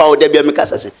nipa o da bia me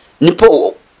kasa se nipa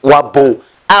wabon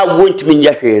a wontimi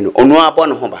nya hwe no ono abon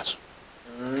no ho baso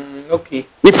okay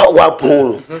nipa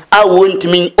wabon a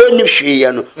wontimi oni hwe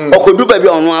ya no okodu ba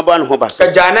bia ono abon no ho baso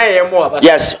ka jana ye mo abaso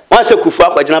yes once Kuffour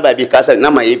akwagina ba bi kasa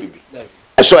na ma ye bibi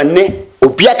so ne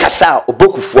obia kasa obo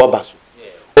Kuffour baso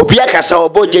obia kasa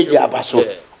obo JJ abaso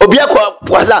obia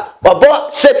kwasa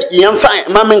obo se yemfa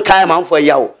mamen kai manfo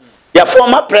yawo ya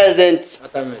former president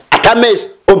Atames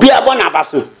obia bona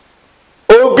abaso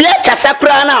obia kasa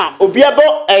kura na obia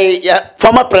bo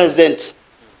former president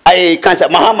kansa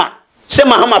Mahama se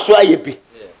Mahama so ayebi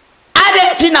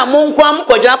adentina monkwam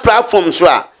kwagina platform so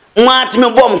a mwati me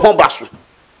bom ho baso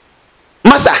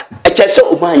masa echese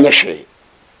o ma anya hwe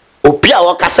obi a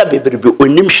wakasa beberebe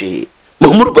onim hwe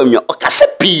Mahmoud Bawumia okasa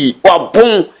pi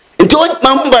wabon nti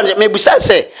Mahmoud me busa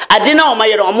se ade na o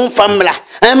mayere o mfa mmla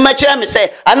ma kira me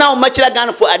se ana o ma kira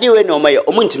ganfo ade we na o maye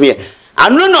o ntime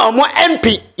anu na o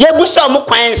MP ye busa o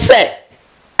kwan se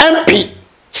MP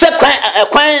se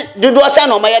kwan dodo se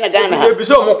na o maye na Ghana ha ye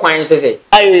busa o kwan se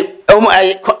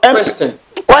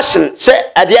question se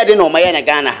ade na o maye na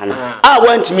Ghana ha no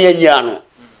wantime anyia no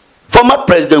former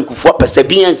president Kuffour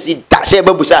persebiansi da se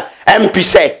babusa MP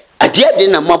se ade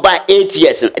na mobile 8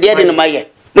 years ade na maye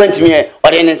ntimi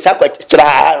ore ne sakwa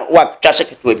kira wa twase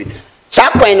keto bi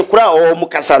sakwa ni kura o mu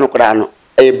kasa no kura no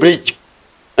bridge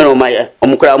no maye o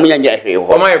mu kura mu nyanya hwe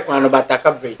ho o maye kwan no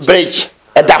bataka bridge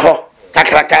da ho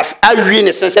kakraka awi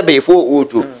ne sense be fo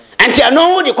otu anti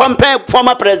no the compare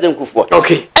former president Kuffour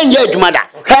okay enye adwuma da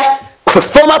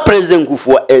former president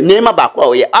Kuffour name ba kwa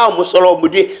oye musoro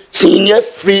mudi senior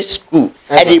free school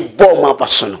e di bom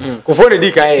abaso no Kuffour ne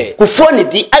di kan Kuffour ne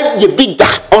di aye bi da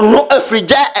ono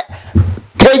afrija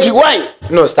KG1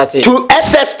 no starting to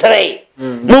SS3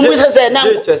 mumbusa say na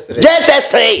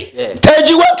JS3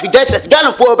 KG1 to JS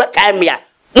Ghana for be kamia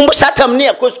mumbusa tam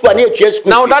ne ko school na etwe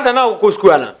school now that na ko school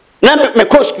na me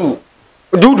ko school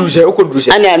dudu se o ko dudu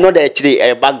se ana no da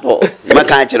chire back door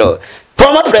maka chire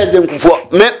former president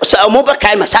Kuffour me sa mo be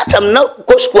kamia satam na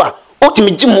ko school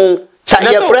otimi gimu sa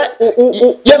ye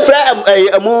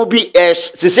frɛ mo bi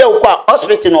sese ko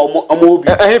hospital no mo bi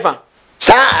hefa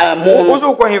sa mo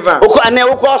ozo ko hefa o ko ane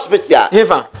o ko hospital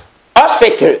hefa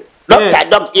hospital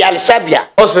doctor Yalisabia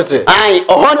hospital ai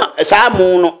ohono sa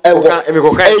mo no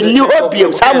ewo eni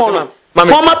obiem sa mo no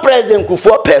former president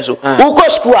Kuffour peso o ko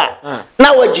school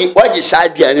na waji sa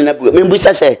aduane na bu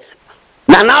membusa say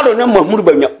na do no Mahmoud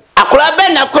Bawumia akora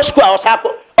be na ko school o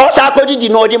sa ko didi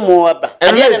no di mo aba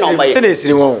ade na o maye se na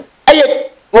esiri won aye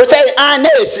wo say na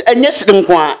anya siri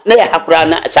nko na ya hakura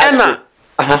na sa na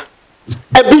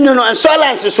ebinu no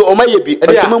insolence so o maye bi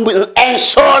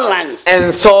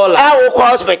insolence o ko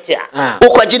hospital o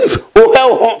ko jini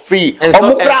o free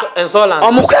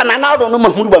omukra na do no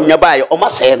Mahmoud Bawumia baye o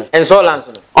masay no insolence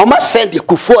no o masay de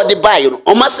Kuffour de baye no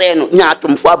o masay no nya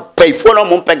atomfo abaifo no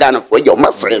mo pegana fo ye o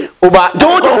masay no o ba do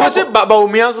ho se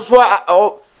Bawumia so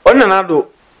o na do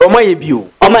o maye bi o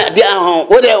ma de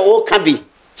o de o kan bi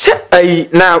se ai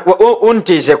na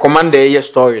unti se commander ye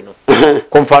story no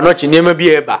konfa chi niema bi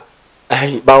eba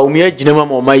ai Bawumia ginema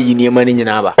ma o mayi niema ni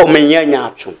nyina ba o menya nya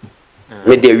atom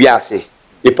me de wiase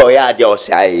ipo ya de o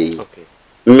sai okay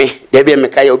me de be me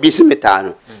kai obi si meta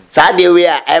no sa de we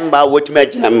a emba wotima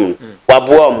gina mu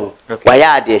wabo mu wa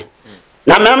ya de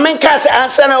na me nka se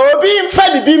ansa na obi mfa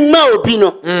bibi ma obi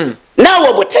no na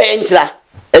wo botai ntira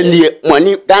elie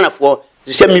mani Ghana fo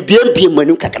se me biem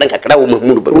mani kakra wo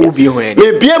Mahmoud Bawumia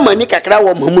me biem mani kakra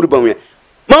wo Mahmoud Bawumia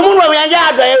ya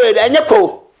ado ye we enye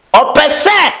ko opese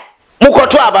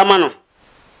mukoto abama no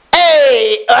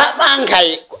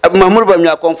mankai Mahmoud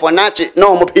Bawumia konfonachi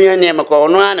no mo pian ne mako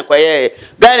no an ko ye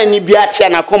Ghana ni bia tia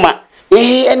na koma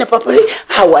ene papa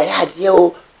hawa ya de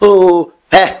o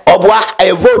obwa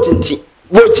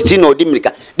vote ti no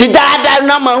dimika di dada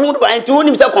na Mahmoud Bawumia nti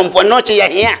wonim se konfonachi ye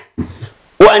hia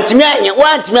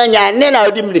wantimi anya ne na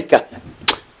odimika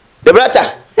de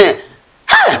brata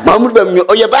Mahmoud Bawumia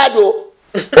oye bado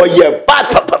oye bad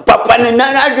papa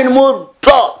na adwene mo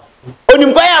to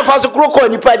onim kwa ya faso kroko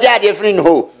ni pa jade free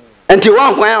no enti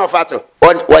wan kwa ya faso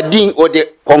wadin ode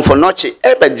konfonochi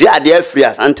be jade afri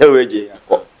asante reje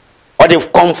yakọ ode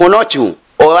konfonochi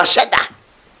o asheda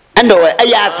ando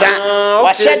ayaza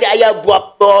washeda ayabu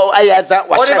ayaza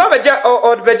washeda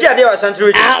ode be jade asante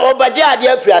reje o be jade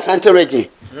afri asante reje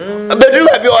bedu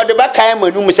bi ode ba kan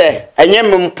manum se enye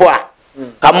mempo a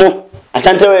kamo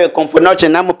asante konfonochi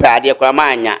na mo pa ade kwa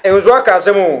manya enzo aka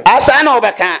asemu asa na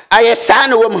obeka aye sa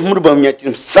na wo Mahmoud Bawumia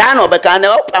tim sa na obeka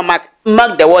na opa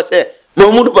mag de wo se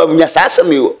Mahmoud Bawumia sa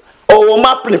asemi o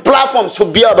ma platform so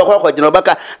bia obeka kwa jina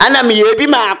obeka ana me ye bi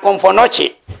ma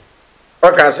konfonochi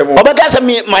aka asemu obeka se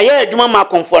ma ye adwuma ma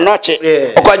konfonochi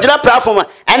o kwa jina platform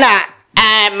ana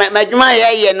ma adwuma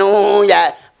ye no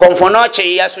ya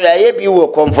konfonochi ya so ya ye bi wo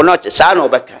konfonochi sa na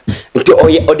obeka nti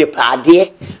o de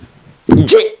paade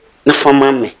je na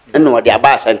fama me na o de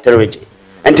aba santereje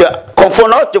enti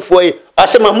konfonochi fo yi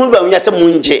ase Mahmoud Bawumia se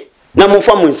munje na mo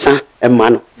fa munsa ema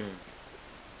no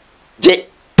je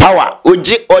power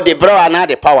oji o de bra na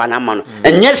de power na ma no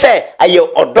enye se aye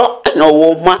odo na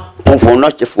wo ma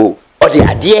konfonochi fo o de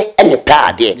ade ene pa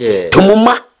ade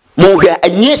tumuma mo hwa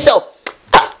enye se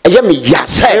aye me ya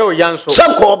se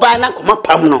sanko ba na koma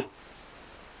pam no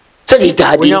se di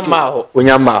dade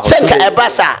onyama ho senka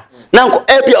ebasa nanko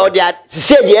ebi odi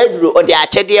se de aduro odi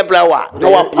achede blawa na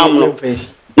wa pam no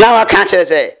na wa kan chere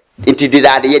say inti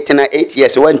didade yetena 8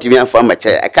 years want me amfa ma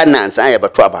chere aka nansa ya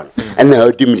beto aba no na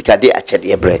odi mirikade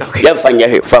achede bra ya mfa nya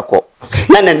hwe fako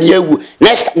na na ne awu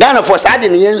next Ghana for sade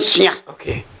ne yensua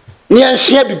okay ne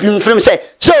yensua bibi mfrem say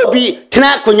so obi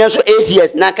tena akonya so 8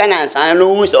 years na aka nansa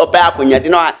no hu se opa akonya de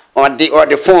no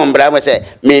odi phone bra me say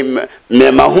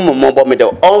me mahumo mobo me de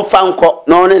onfa nko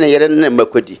no ne yere ne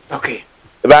makodi okay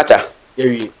bata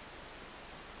yewi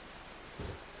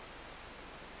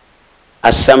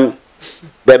asam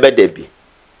bebe debi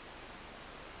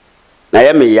na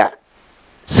ya me ya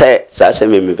say sa se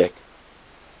me bek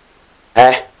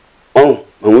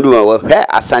mamudu wa hwe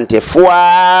asantefo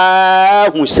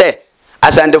hu se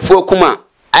asantefo kuma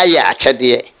aya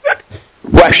achede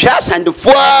wa hwe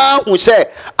asantefo hu se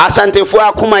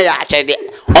asantefo kuma ya achede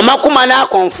o makuma na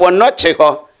akonfo no che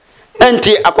ho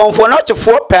enti akonfo no che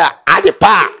fo pa ade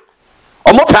pa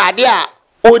o mo pa ade a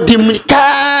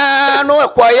odimika no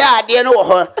ekoya ade no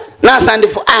ho na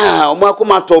asantefo o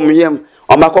makuma to myem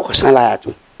o makokosan la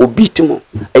yato obitimo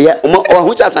eya o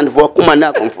hu asantefo kuma na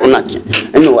akonfo na che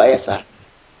eni wa yesa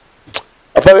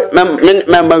apa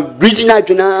ma regional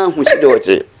juna hu se de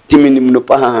wote timinim no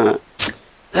pa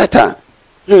ata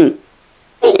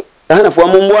ana fo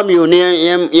mo mi oni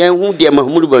ye hu de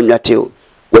mahmudu banwate o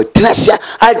watrasia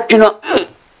adwino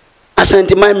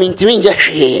asante man mi ntimi nje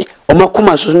hwe o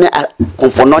makoma so ne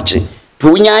konfo noche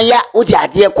to nya ya o de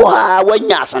ade ko ha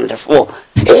wanya asante fo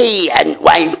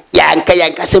wan ya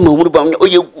nka se mahmudu ban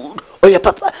oye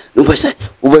papa no pese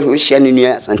wo be hye ne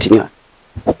nua asante nya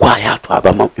kwa ya to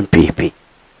abama NPP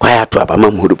kwa ya to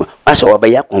abama mahmudu ban asa wo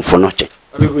be ya konfo noche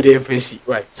we go dey fancy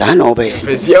why sana wo be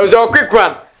fancy o so quick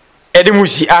one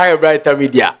Edimusi Ahebra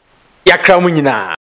Media yakra mu nyina